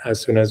 and as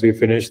soon as we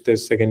finish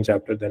this second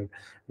chapter, then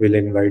we'll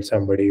invite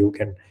somebody who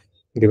can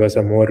give us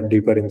a more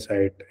deeper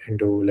insight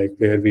into like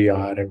where we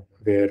are and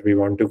where we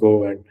want to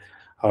go, and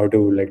how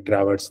to like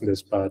traverse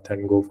this path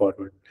and go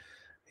forward.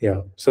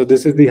 Yeah, so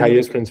this is the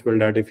highest principle,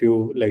 that if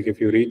you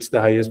reach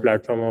the highest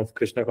platform of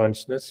Krishna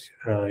consciousness,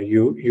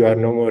 you are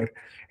no more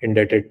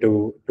indebted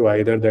to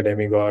either the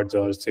demigods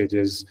or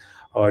sages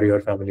or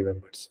your family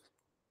members.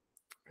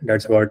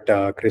 That's what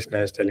Krishna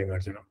is telling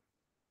Arjuna.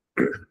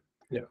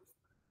 Yeah.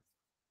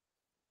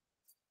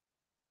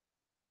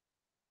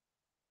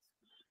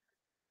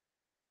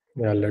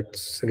 Yeah,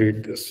 let's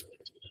read this.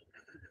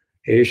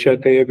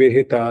 एषते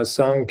विहिता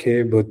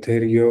सांख्ये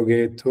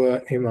बुद्धिर्योगे त्व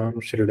इमां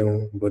शृणु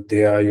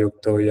बुद्ध्या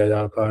युक्तो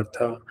यया Partha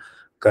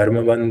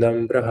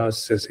कर्मबन्धं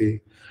प्रहास्यसि.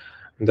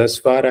 Thus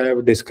far, I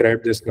have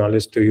described this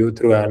knowledge to you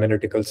through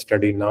analytical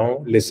study.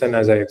 Now, listen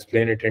as I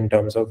explain it in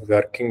terms of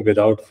working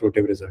without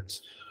fruitive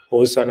results.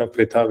 O son of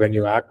Pritha, when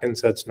you act in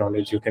such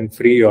knowledge, you can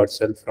free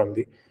yourself from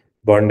the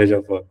bondage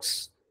of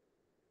works.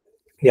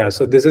 Yeah,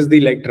 so this is the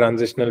like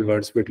transitional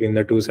words between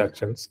the two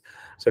sections.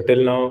 So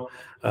till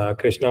now,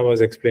 Krishna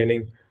was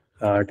explaining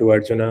to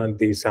Arjuna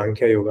the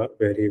Sankhya Yoga,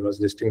 where he was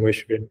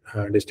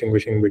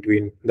distinguishing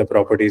between the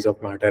properties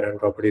of matter and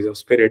properties of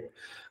spirit.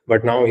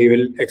 But now he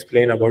will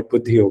explain about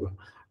Buddhi Yoga,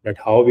 that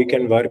how we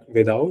can work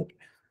without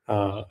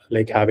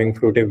like having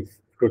fruitive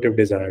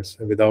desires,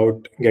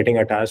 without getting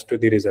attached to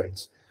the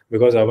results.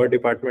 Because our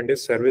department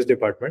is service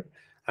department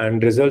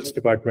and results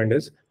department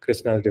is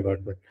Krishna's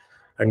department.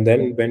 And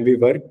then when we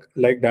work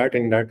like that,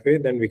 in that way,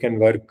 then we can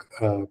work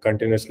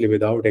continuously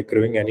without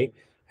accruing any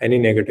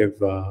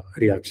negative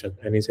reaction,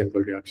 any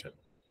sinful reaction.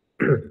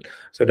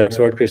 So that's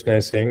what Krishna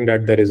is saying,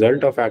 that the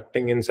result of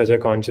acting in such a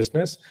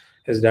consciousness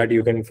is that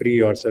you can free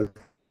yourself,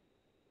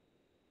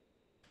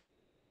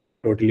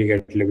 totally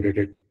get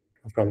liberated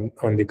from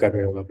on the Karma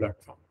Yoga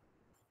platform.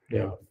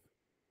 Yeah.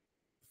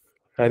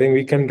 I think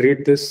we can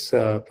read this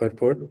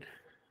purport,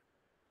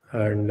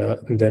 and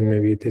then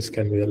maybe this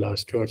can be the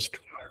last words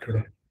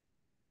today.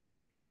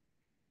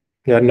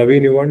 Yeah,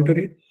 Naveen, you want to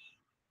read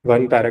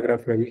one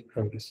paragraph maybe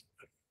from this?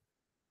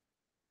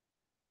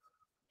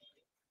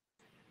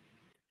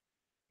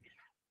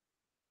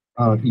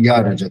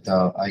 Yeah, Rajat,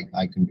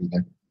 I can do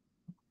that.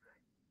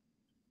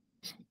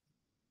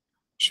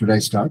 Should I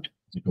start?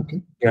 Is it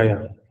okay?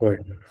 Yeah, go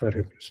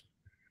ahead.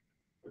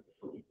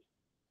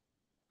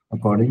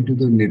 According to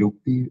the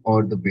Nirukti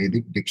or the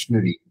Vedic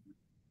dictionary,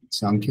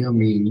 Sankhya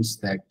means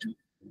that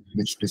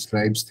which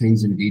describes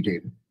things in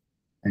detail,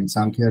 and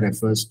Sankhya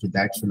refers to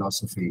that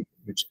philosophy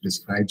which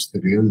describes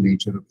the real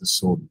nature of the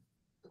soul.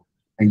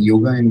 And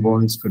yoga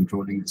involves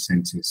controlling the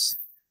senses.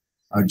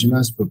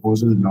 Arjuna's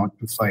proposal not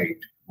to fight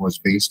was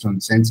based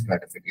on sense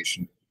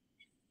gratification.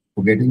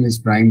 Forgetting his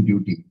prime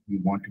duty, he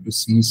wanted to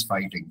cease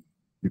fighting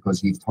because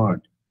he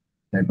thought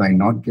that by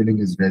not killing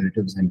his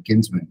relatives and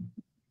kinsmen,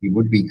 he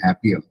would be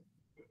happier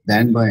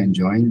than by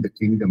enjoying the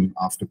kingdom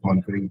after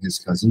conquering his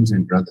cousins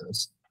and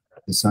brothers,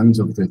 the sons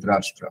of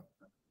Dhritarashtra.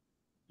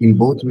 In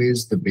both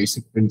ways, the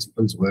basic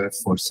principles were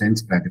for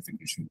sense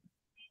gratification.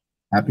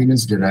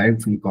 Happiness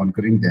derived from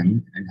conquering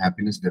them and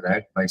happiness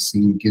derived by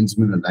seeing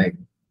kinsmen alive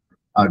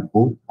are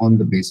both on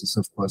the basis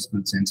of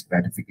personal sense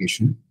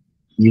gratification,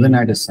 even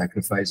at a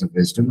sacrifice of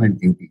wisdom and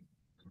duty.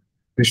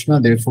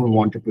 Krishna therefore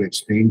wanted to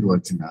explain to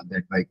Arjuna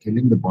that by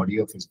killing the body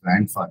of his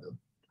grandfather,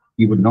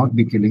 he would not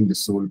be killing the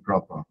soul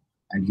proper,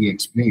 and he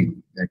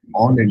explained that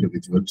all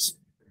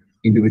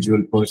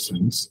individual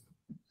persons,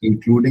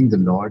 including the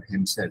Lord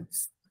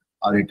himself,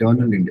 are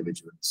eternal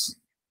individuals.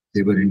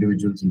 They were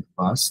individuals in the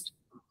past,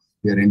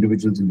 they are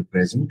individuals in the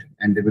present,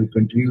 and they will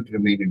continue to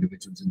remain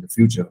individuals in the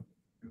future,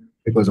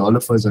 because all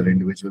of us are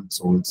individual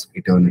souls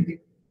eternally.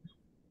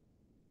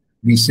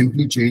 We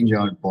simply change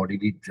our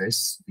bodily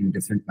dress in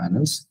different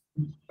manners.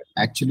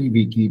 Actually,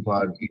 we keep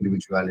our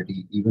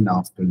individuality even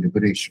after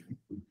liberation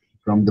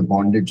from the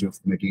bondage of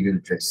material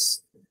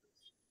dress.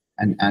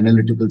 An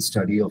analytical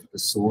study of the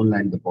soul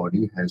and the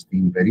body has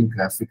been very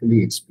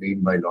graphically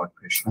explained by Lord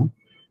Krishna,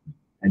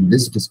 and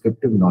this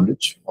descriptive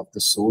knowledge of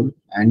the soul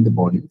and the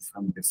body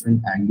from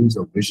different angles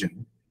of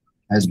vision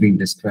has been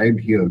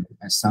described here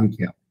as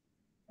Sankhya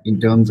in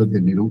terms of the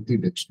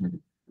Nirukti dictionary.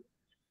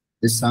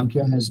 This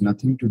Sankhya has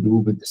nothing to do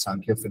with the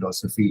Sankhya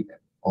philosophy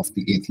of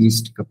the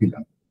atheist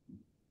Kapila.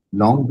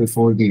 Long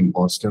before the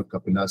impostor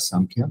Kapila's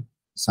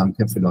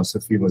Sankhya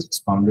philosophy was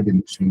expounded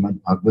in Srimad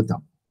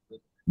Bhagavatam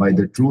by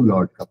the true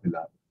Lord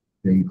Kapila,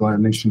 the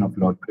incarnation of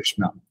Lord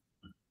Krishna,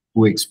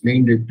 who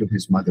explained it to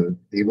his mother,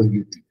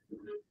 Devahuti.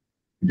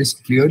 It is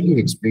clearly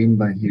explained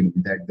by him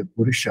that the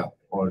Purusha,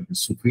 or the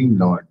Supreme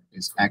Lord,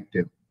 is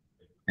active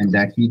and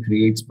that he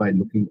creates by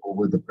looking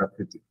over the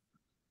Prakriti.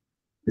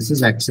 This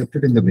is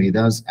accepted in the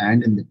Vedas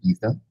and in the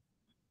Gita.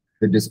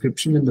 The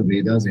description in the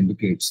Vedas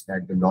indicates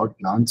that the Lord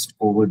glanced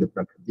over the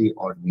Prakriti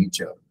or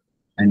nature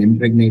and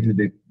impregnated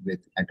it with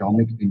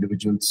atomic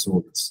individual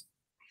souls.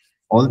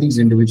 All these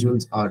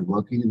individuals are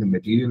working in the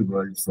material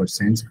world for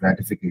sense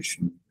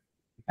gratification,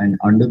 and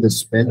under the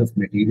spell of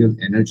material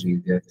energy,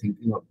 they are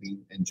thinking of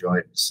being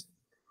enjoyers.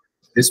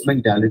 This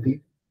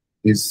mentality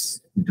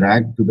is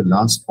dragged to the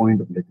last point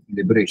of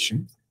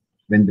liberation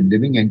when the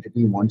living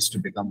entity wants to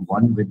become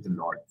one with the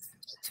Lord.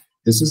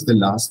 This is the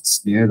last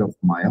snare of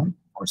Maya,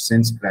 or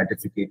sense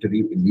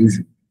gratificatory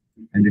illusion,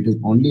 and it is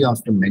only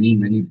after many,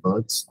 many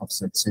births of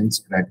such sense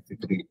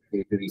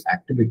gratificatory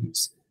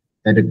activities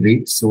that a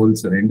great soul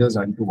surrenders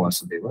unto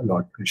Vasudeva,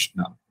 Lord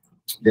Krishna,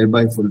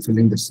 thereby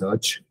fulfilling the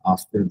search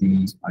after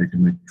the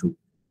ultimate truth.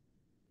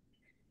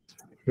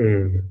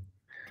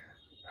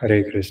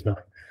 Hare Krishna.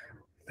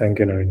 Thank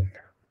you, Naveen.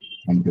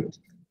 Thank you.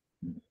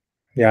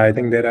 Yeah, I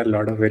think there are a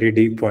lot of very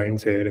deep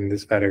points here in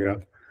this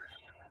paragraph.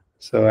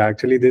 So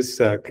actually this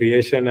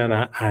creation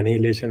and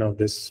annihilation of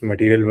this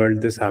material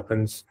world, this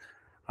happens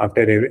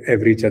after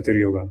every Chatur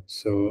Yoga.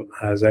 So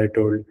as I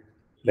told,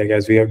 like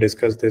as we have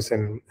discussed this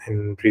in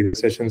previous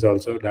sessions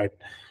also, that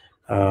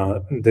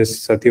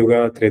this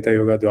Satyuga, Treta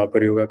Yoga,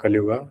 Dwapar Yoga, Kali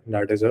Yuga,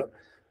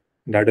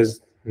 that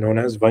is known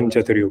as one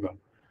Chatur Yuga.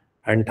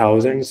 And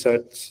 1,000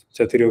 such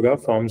Chatur Yuga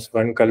forms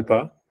one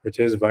Kalpa, which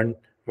is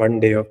one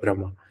day of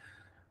Brahma.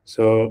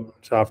 So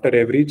after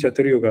every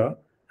Chatur Yuga,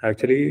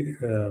 actually,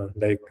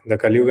 like the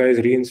Kali Yuga is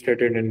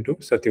reinstated into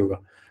Satyuga.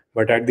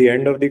 But at the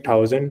end of the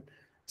 1,000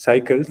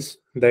 cycles,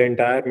 the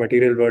entire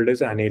material world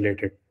is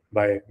annihilated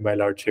by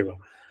Lord Shiva.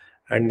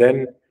 And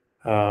then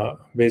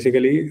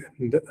basically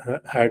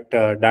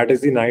that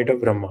is the night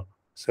of Brahma.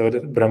 So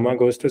Brahma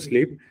goes to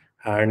sleep,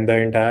 and the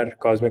entire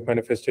cosmic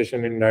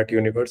manifestation in that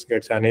universe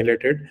gets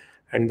annihilated,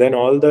 and then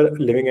all the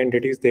living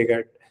entities, they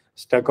get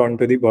stuck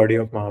onto the body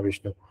of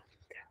Mahavishnu.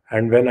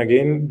 And when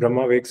again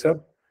Brahma wakes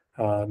up,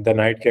 the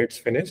night gets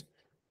finished.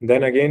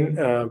 Then again,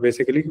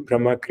 basically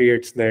Brahma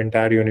creates the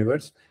entire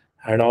universe,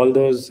 and all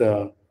those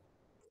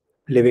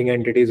living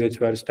entities which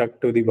were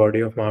stuck to the body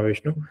of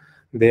Mahavishnu,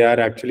 they are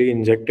actually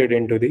injected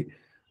into the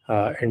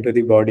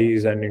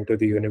bodies and into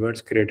the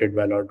universe created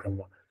by Lord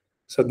Brahma.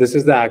 So this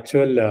is the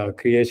actual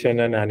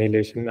creation and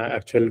annihilation,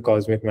 actual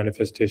cosmic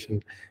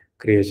manifestation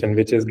creation,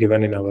 which is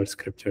given in our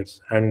scriptures,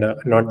 and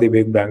not the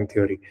Big Bang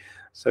theory.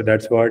 So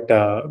that's what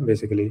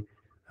basically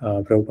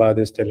Prabhupada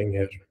is telling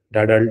here,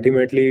 that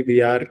ultimately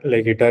we are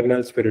like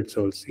eternal spirit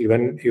souls,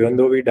 even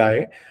though we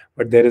die,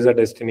 but there is a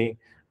destiny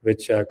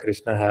which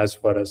Krishna has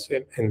for us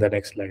in the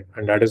next life.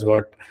 And that is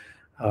what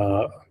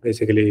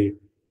basically,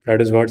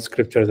 that is what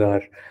scriptures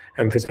are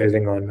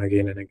emphasizing on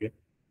again and again.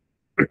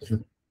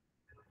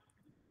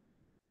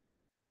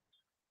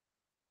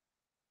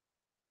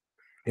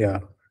 Yeah.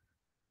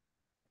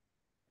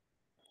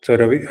 So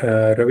Ravi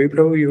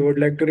Prabhu, you would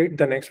like to read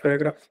the next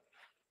paragraph?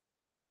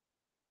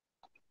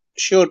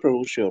 Sure,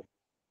 Prabhu, sure.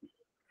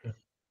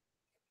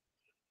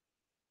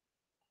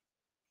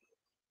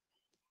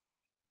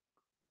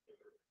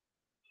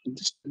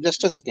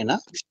 Just a second, huh?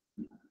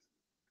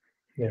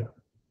 Yeah.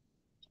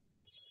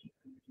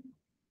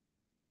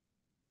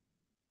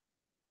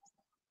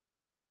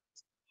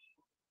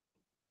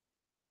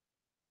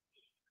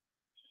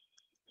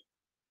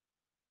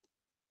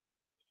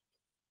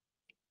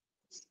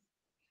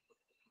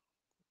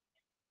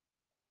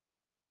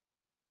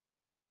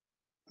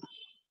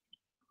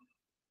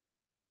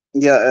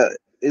 Yeah,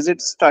 is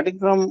it starting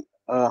from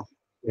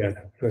Yeah.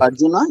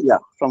 Arjuna? Yeah,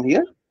 from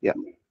here. Yeah.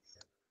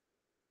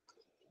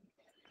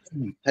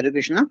 Hare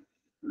Krishna.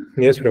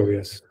 Yes, Prabhu,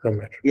 yes. From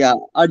here. Yeah,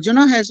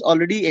 Arjuna has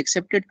already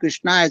accepted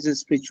Krishna as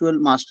his spiritual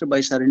master by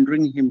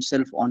surrendering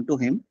himself onto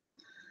him.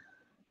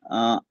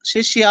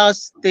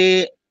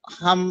 Shishyaste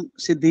ham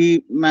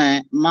siddhi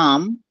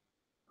mam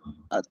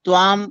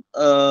tvam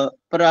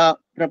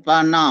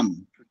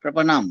prapanam.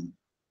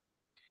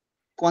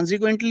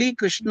 Consequently,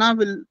 Krishna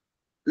will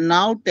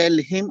now tell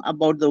him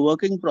about the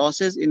working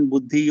process in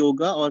Buddhi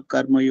Yoga or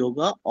Karma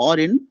Yoga, or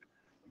in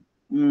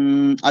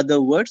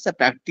other words, the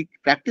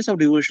practice of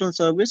devotional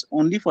service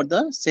only for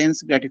the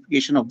sense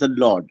gratification of the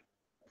Lord.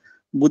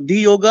 Buddhi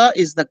Yoga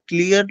is the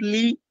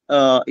clearly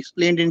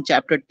explained in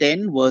chapter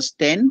 10, verse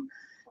 10,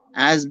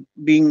 as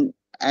being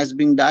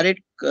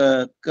direct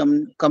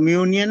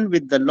communion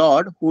with the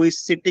Lord, who is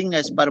sitting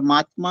as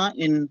Paramatma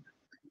in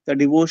the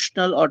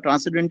devotional or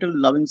transcendental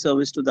loving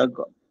service to the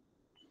God.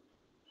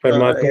 In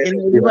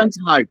everyone's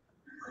heart.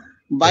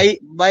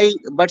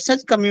 But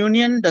such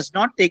communion does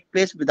not take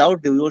place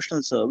without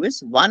devotional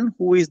service. One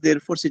who is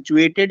therefore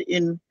situated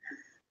in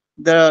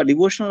the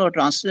devotional or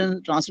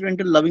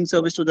transcendental loving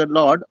service to the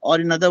Lord, or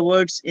in other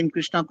words, in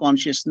Krishna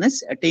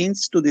consciousness,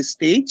 attains to this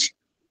stage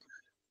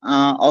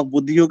of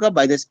Buddhi Yoga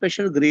by the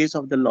special grace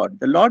of the Lord.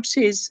 The Lord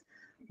says,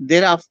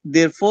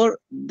 therefore,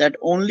 that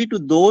only to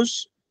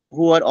those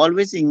who are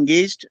always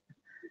engaged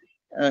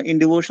in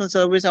devotional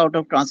service out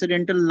of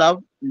transcendental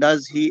love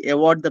does he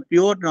award the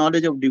pure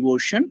knowledge of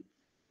devotion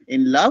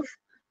in love.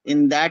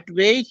 In that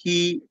way,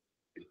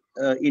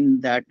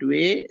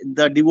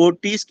 the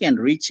devotees can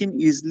reach him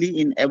easily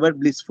in ever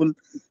blissful.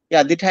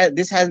 Yeah,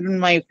 this has been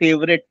my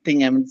favorite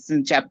thing. I mean, it's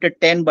in chapter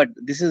 10, but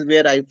this is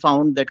where I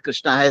found that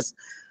Krishna has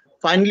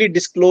finally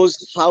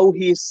disclosed how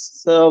he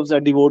serves a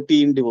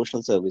devotee in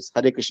devotional service.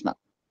 Hare Krishna.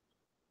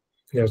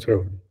 Yes,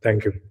 Prabhu.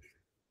 Thank you.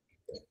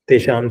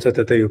 Tesham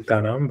satata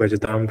yuktanam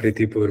bhajatam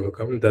priti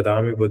purvakam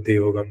dadami buddhi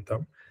yogam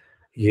tam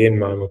yen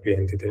mamapi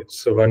entite.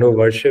 So one who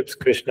worships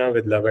Krishna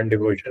with love and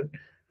devotion,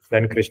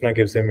 then Krishna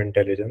gives him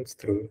intelligence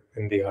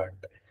in the heart.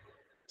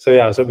 So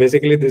yeah, so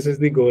basically this is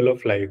the goal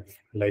of life.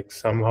 Like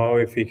somehow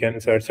if we can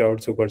search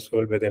out super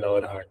soul within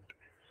our heart.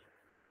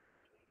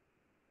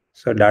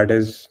 So that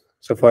is,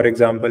 so for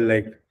example,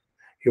 like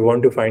you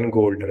want to find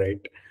gold,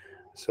 right?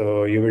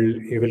 So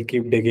you will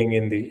keep digging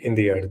in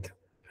the earth,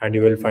 and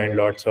you will find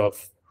lots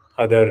of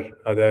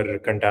other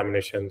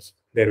contaminations.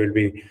 There will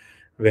be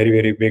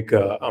very big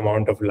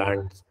amount of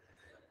land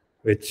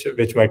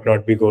which might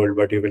not be gold,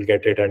 but you will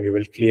get it and you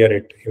will clear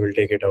it, you will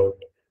take it out,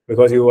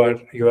 because you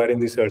are in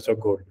the search of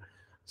gold.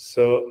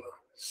 So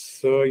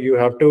you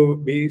have to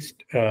be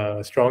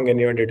strong in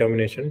your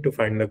determination to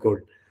find the gold.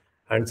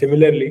 And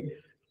similarly,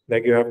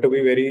 like you have to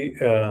be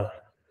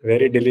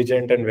very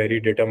diligent and very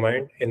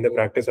determined in the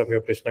practice of your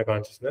Krishna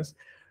consciousness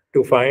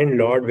to find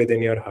Lord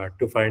within your heart,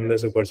 to find the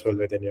super soul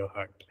within your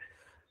heart.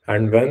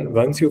 And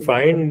once you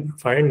find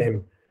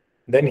him,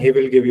 then he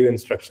will give you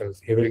instructions,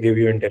 he will give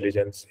you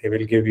intelligence, he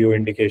will give you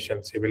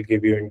indications, he will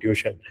give you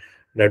intuition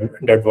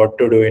that what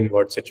to do in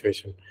what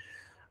situation.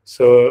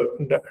 So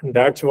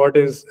that's what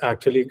is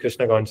actually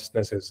Krishna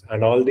consciousness is,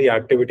 and all the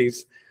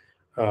activities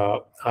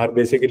are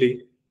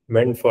basically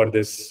meant for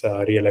this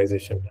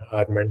realization.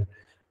 Are meant.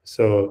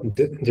 So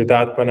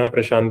jitatmana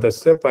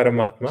prashantasya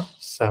paramatma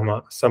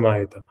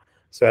samahita.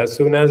 So as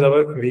soon as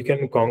we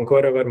can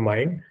conquer our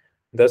mind,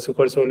 the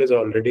super soul is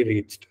already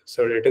reached.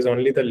 So it is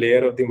only the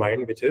layer of the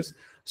mind which is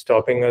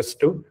stopping us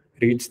to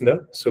reach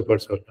the super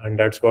soul, and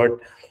that's what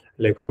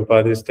like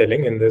Prabhupada is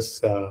telling in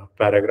this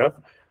paragraph,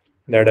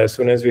 that as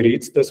soon as we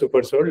reach the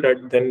super soul,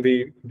 that then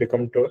we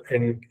become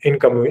in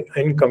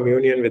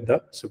communion with the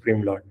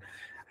Supreme Lord,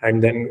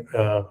 and then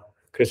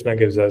Krishna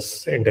gives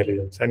us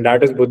intelligence, and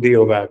that is Buddhi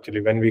Yoga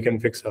actually, when we can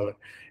fix our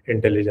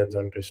intelligence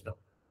on Krishna.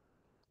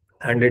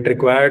 And it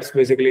requires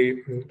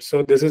basically,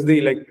 so this is the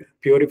like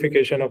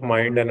purification of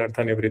mind and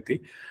artha nivritti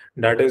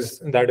that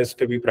is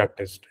to be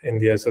practiced in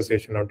the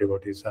association of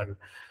devotees, and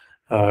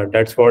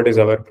that's what is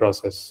our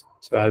process.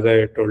 So as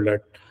I told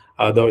that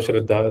Adav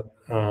Shraddha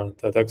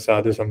Tatak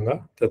Sadhu Sangha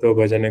Tato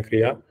Bhajana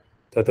Kriya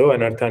Tato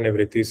Anartha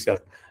Nivritti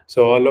Syat.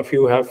 So all of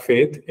you have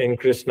faith in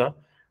Krishna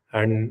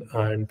and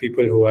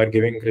people who are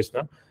giving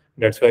Krishna.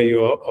 That's why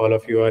all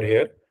of you are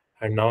here,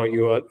 and now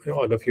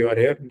all of you are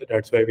here.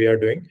 That's why we are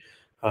doing.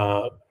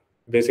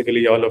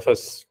 Basically, all of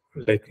us,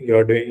 like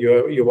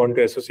you want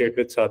to associate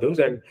with sadhus,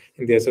 and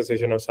in the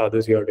association of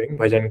sadhus, you are doing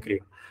bhajan kriya.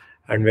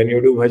 And when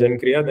you do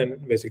bhajan kriya, then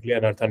basically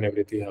anartha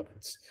nivritti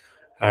happens.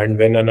 And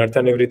when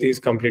anartha nivritti is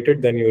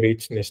completed, then you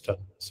reach nishtha.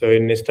 So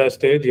in nishtha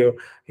stage,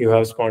 you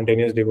have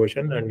spontaneous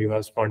devotion, and you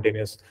have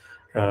spontaneous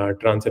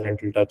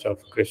transcendental touch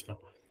of Krishna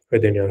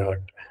within your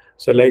heart.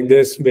 So like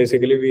this,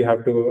 basically, we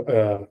have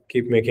to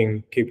keep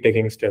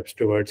taking steps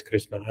towards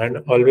Krishna, and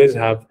always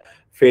have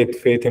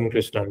faith in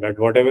Krishna, that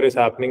whatever is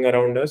happening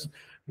around us,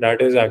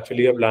 that is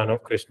actually a plan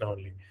of Krishna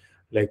only.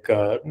 Like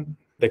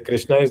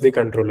Krishna is the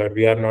controller,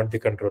 we are not the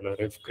controller.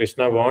 If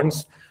Krishna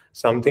wants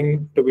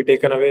something to be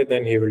taken away,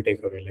 then he will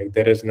take away. Like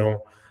there is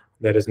no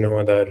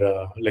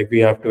other, like we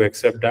have to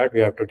accept that. We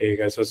have to take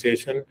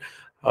association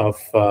of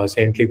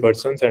saintly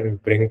persons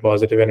and bring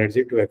positive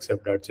energy to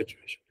accept that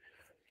situation.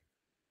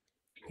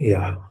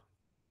 Yeah.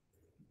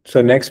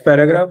 So next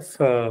paragraph,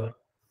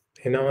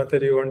 Hinamata,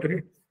 do you want to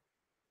read?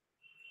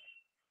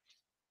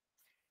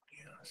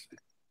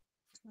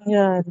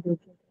 Yeah.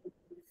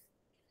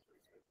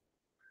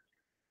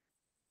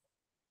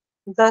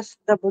 Thus,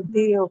 the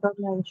Buddhi Yoga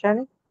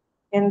mentioned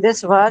in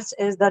this verse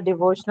is the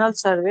devotional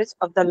service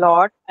of the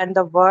Lord, and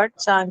the word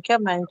Sankhya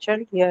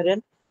mentioned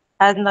herein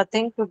has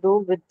nothing to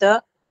do with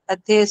the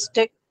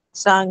atheistic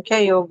Sankhya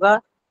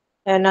Yoga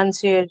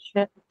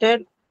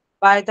enunciated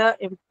by the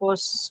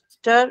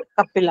impostor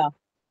Kapila.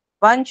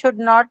 One should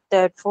not,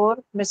 therefore,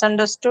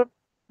 misunderstand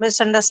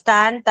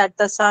that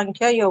the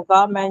Sankhya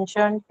Yoga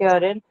mentioned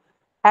herein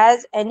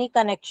has any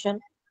connection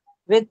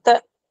with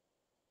the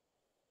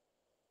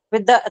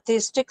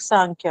atheistic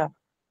Sankhya,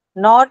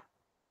 nor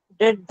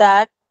did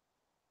that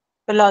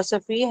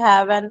philosophy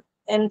have an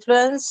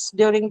influence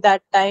during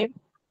that time,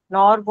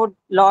 nor would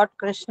Lord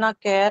Krishna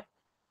care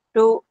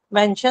to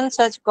mention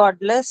such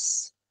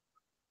godless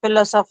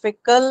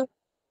philosophical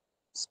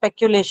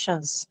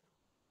speculations.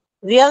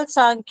 Real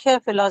Sankhya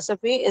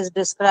philosophy is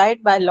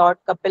described by Lord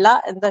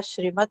Kapila in the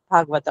Srimad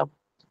Bhagavatam.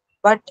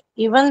 But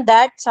even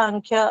that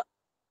Sankhya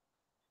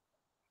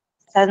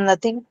has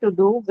nothing to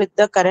do with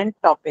the current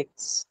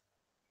topics.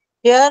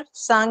 Here,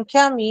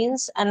 Sankhya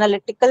means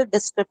analytical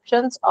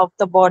descriptions of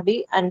the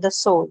body and the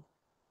soul.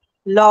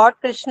 Lord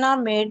Krishna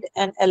made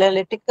an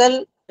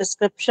analytical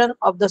description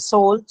of the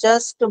soul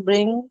just to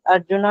bring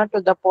Arjuna to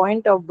the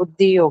point of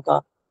Buddhi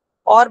Yoga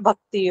or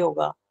Bhakti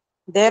Yoga.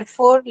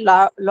 Therefore,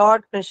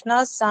 Lord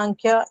Krishna's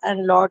Sankhya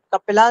and Lord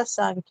Kapila's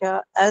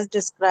Sankhya, as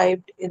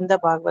described in the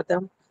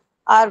Bhagavatam,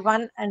 are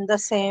one and the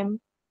same.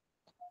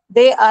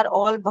 They are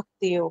all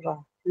Bhakti Yoga.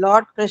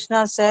 Lord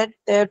Krishna said,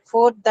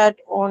 therefore, that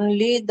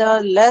only the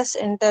less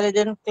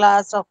intelligent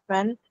class of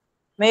men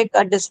make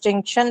a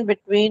distinction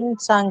between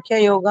Sankhya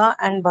Yoga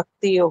and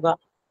Bhakti Yoga.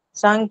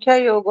 Sankhya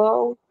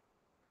Yoga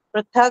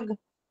prathag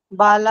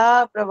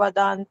bala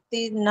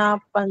pravadanti na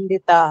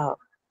panditaha.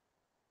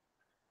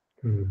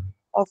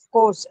 Of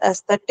course,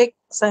 aesthetic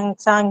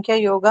Sankhya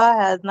Yoga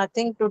has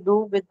nothing to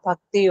do with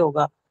Bhakti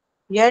Yoga.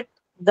 Yet,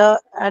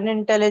 the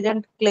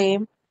unintelligent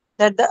claim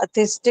that the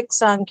atheistic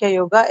Sankhya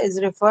Yoga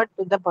is referred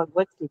to the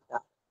Bhagavad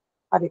Gita.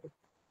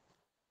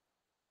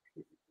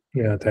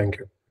 Yeah, thank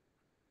you.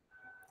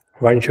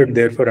 One should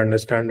therefore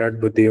understand that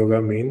Buddhi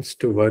Yoga means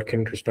to work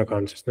in Krishna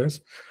consciousness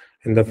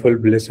in the full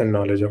bliss and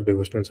knowledge of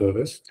devotional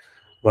service.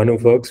 One who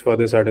works for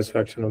the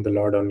satisfaction of the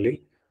Lord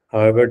only,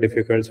 however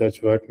difficult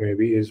such work may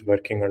be, is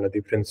working under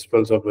the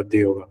principles of Buddhi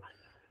Yoga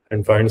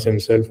and finds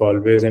himself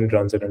always in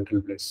transcendental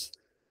bliss.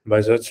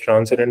 By such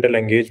transcendental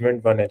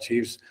engagement, one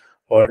achieves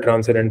all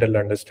transcendental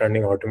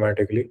understanding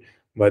automatically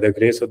by the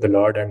grace of the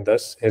Lord, and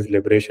thus his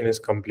liberation is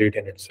complete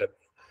in itself,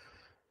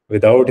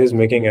 without his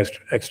making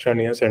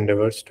extraneous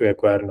endeavors to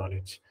acquire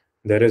knowledge.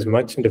 There is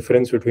much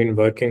difference between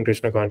work in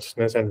Krishna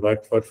consciousness and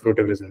work for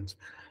fruitive results,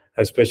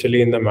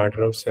 especially in the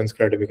matter of sense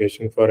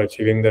gratification for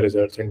achieving the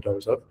results in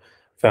terms of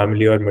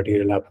family, or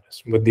material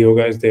happiness. Buddhi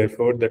Yoga is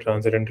therefore the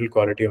transcendental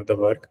quality of the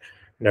work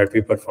that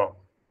we perform.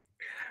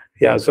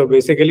 Yeah, so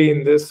basically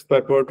in this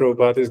purport,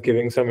 Prabhupada is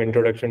giving some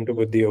introduction to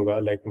Buddhi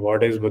Yoga, like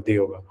what is Buddhi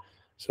Yoga.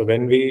 So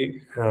when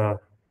we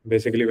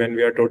basically when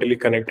we are totally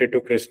connected to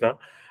Krishna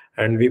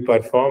and we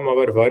perform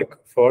our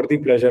work for the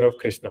pleasure of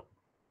Krishna,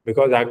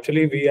 because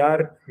actually we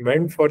are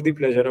meant for the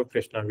pleasure of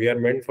Krishna. We are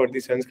meant for the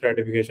sense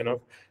gratification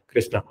of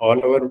Krishna. All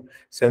our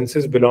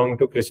senses belong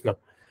to Krishna.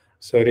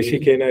 So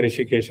Rishikena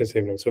Rishikesha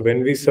Sevna. So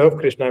when we serve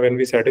Krishna, when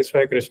we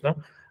satisfy Krishna,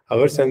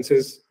 our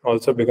senses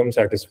also become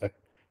satisfied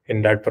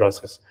in that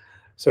process.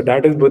 So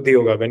that is Buddhi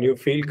Yoga. When you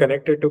feel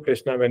connected to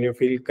Krishna, when you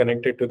feel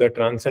connected to the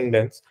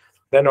transcendence,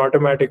 then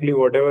automatically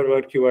whatever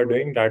work you are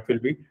doing, that will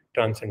be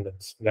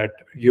transcendence. That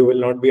you will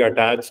not be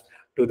attached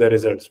to the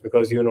results,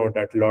 because you know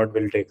that Lord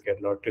will take care,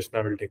 Lord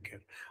Krishna will take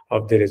care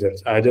of the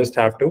results. I just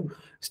have to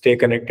stay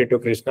connected to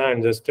Krishna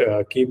and just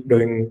keep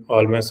doing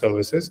all my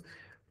services,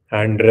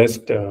 and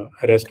rest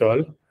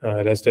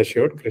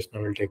assured,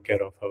 Krishna will take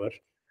care of our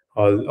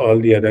all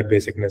the other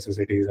basic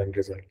necessities and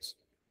results.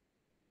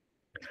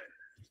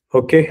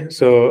 Okay,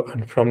 so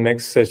from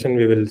next session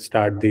we will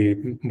start the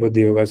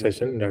Buddhi Yoga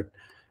session. That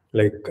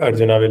like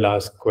Arjuna will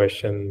ask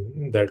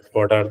question that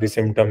what are the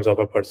symptoms of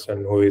a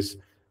person who is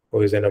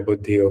in a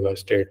Buddhi Yoga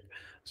state.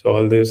 So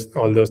all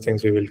those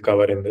things we will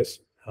cover in this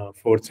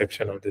fourth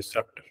section of this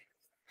chapter.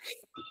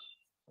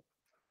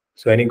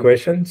 So any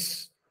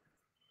questions?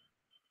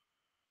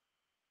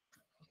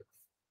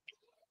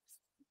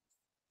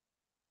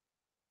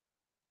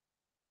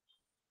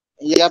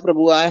 Yeah,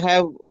 Prabhu, I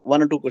have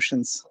one or two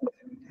questions.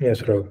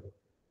 Yes, Raghu.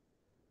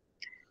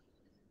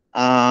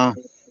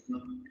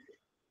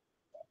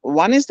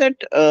 One is that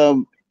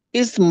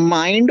is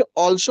mind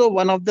also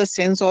one of the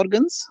sense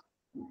organs?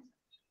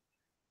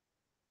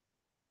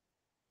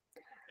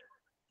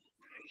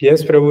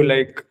 Yes, Prabhu,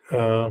 like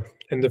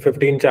in the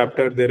 15th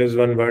chapter, there is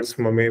one verse,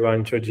 Mame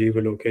Vancho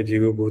Jiva Loke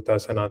Jiva Bhuta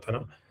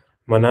Sanatana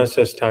Manas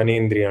Shasthani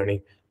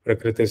Indriyani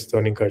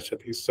Prakritistoni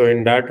Karshati. So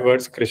in that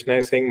verse, Krishna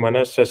is saying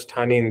Manas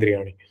Shasthani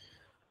Indriyani.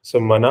 So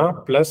Mana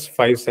plus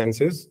 5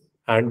 senses,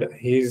 and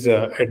he's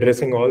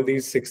addressing all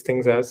these 6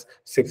 things as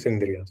 6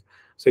 Indriyas.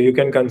 So you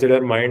can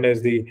consider mind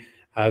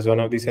as one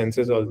of the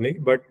senses only,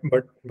 but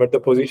the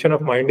position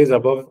of mind is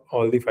above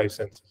all the 5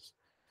 senses.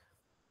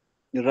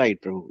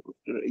 Right, Prabhu.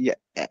 Yeah,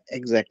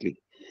 exactly.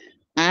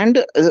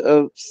 And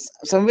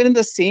somewhere in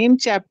the same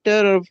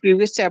chapter or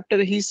previous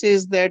chapter, he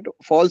says that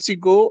false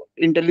ego,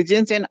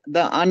 intelligence, and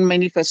the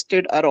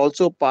unmanifested are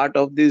also part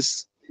of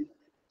this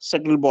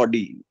subtle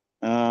body.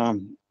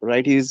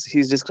 Right?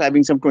 He's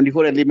describing some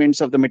 24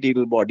 elements of the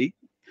material body,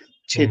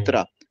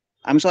 Kshetra.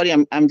 I'm sorry,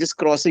 I'm just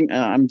crossing,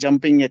 I'm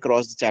jumping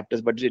across the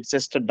chapters, but it's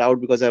just a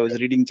doubt because I was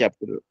reading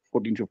chapter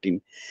 14,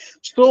 15.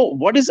 So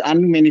what is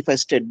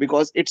unmanifested?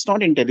 Because it's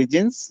not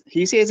intelligence.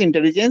 He says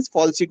intelligence,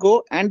 false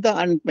ego, and the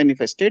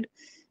unmanifested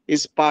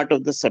is part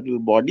of the subtle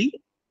body,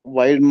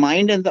 while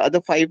mind and the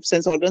other 5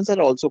 sense organs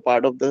are also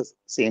part of the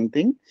same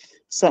thing.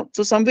 So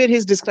somewhere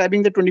he's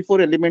describing the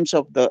 24 elements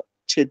of the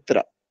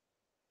Kshetra.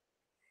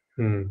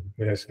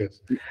 Yes.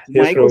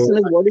 My question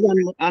is, what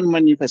is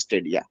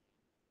unmanifested? Yeah.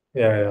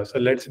 Yeah. So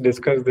let's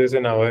discuss this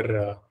in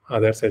our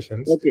other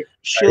sessions. Okay.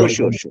 Sure.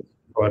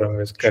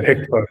 Forum is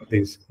correct for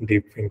these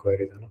deep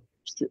inquiries.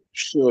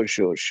 Sure.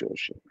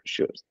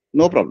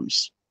 No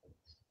problems.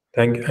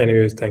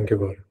 Anyways, thank you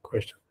for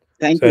question.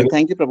 Thank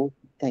you, Prabhu.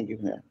 Thank you.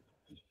 Yeah.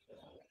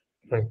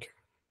 Thank you.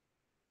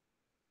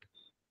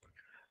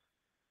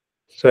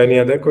 So any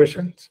other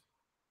questions?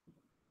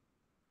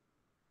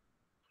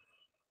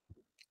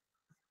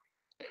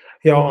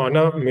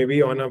 Yeah,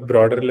 maybe on a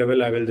broader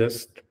level, I will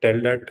just tell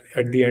that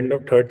at the end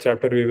of 3rd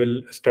chapter, we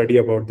will study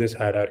about this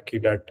hierarchy,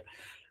 that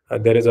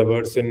there is a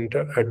verse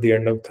at the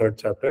end of 3rd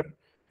chapter,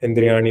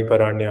 Indriyani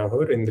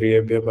Paranyahur,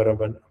 Indriyebhya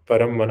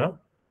Paramana,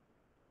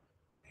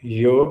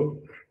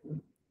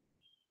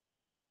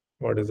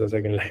 what is the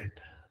second line?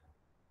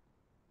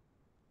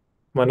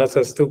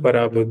 Manasastu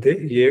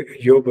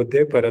Parabuddhe, Yo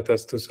Buddhe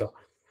Paratastu Sa.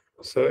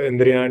 So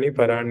Indriyani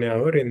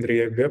Paranyahur,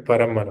 Indriyebhya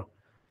Paramana.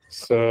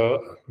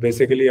 So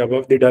basically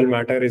above the dull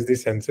matter is the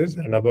senses,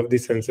 and above the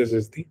senses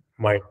is the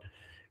mind.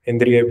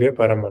 Indriyebhya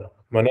Paramana.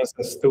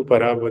 Manasastu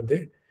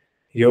Parabuddhe,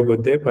 Yo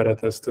Buddhe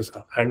Paratastu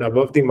Sa. And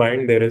above the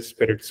mind there is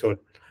spirit soul.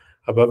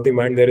 Above the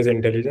mind there is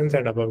intelligence,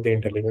 and above the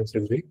intelligence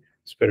is the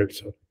spirit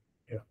soul.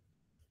 Yeah.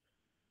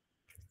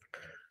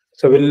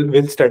 So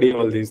we'll study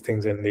all these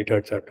things in the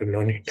 3rd chapter.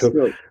 No need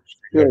to.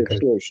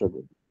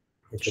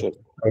 Sure.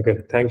 Okay.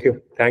 Thank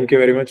you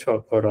very much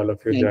for all of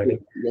you joining.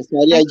 Yes,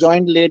 sorry, I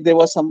joined late. There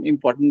was some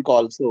important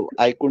call, so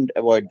I couldn't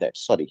avoid that.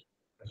 Sorry.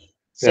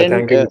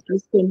 Thank you.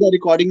 Please send the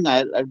recording.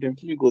 I'll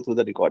definitely go through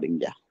the recording.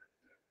 Yeah.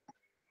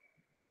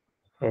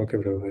 Okay,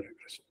 bro.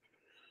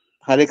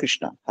 Hare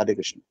Krishna. Hare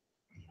Krishna.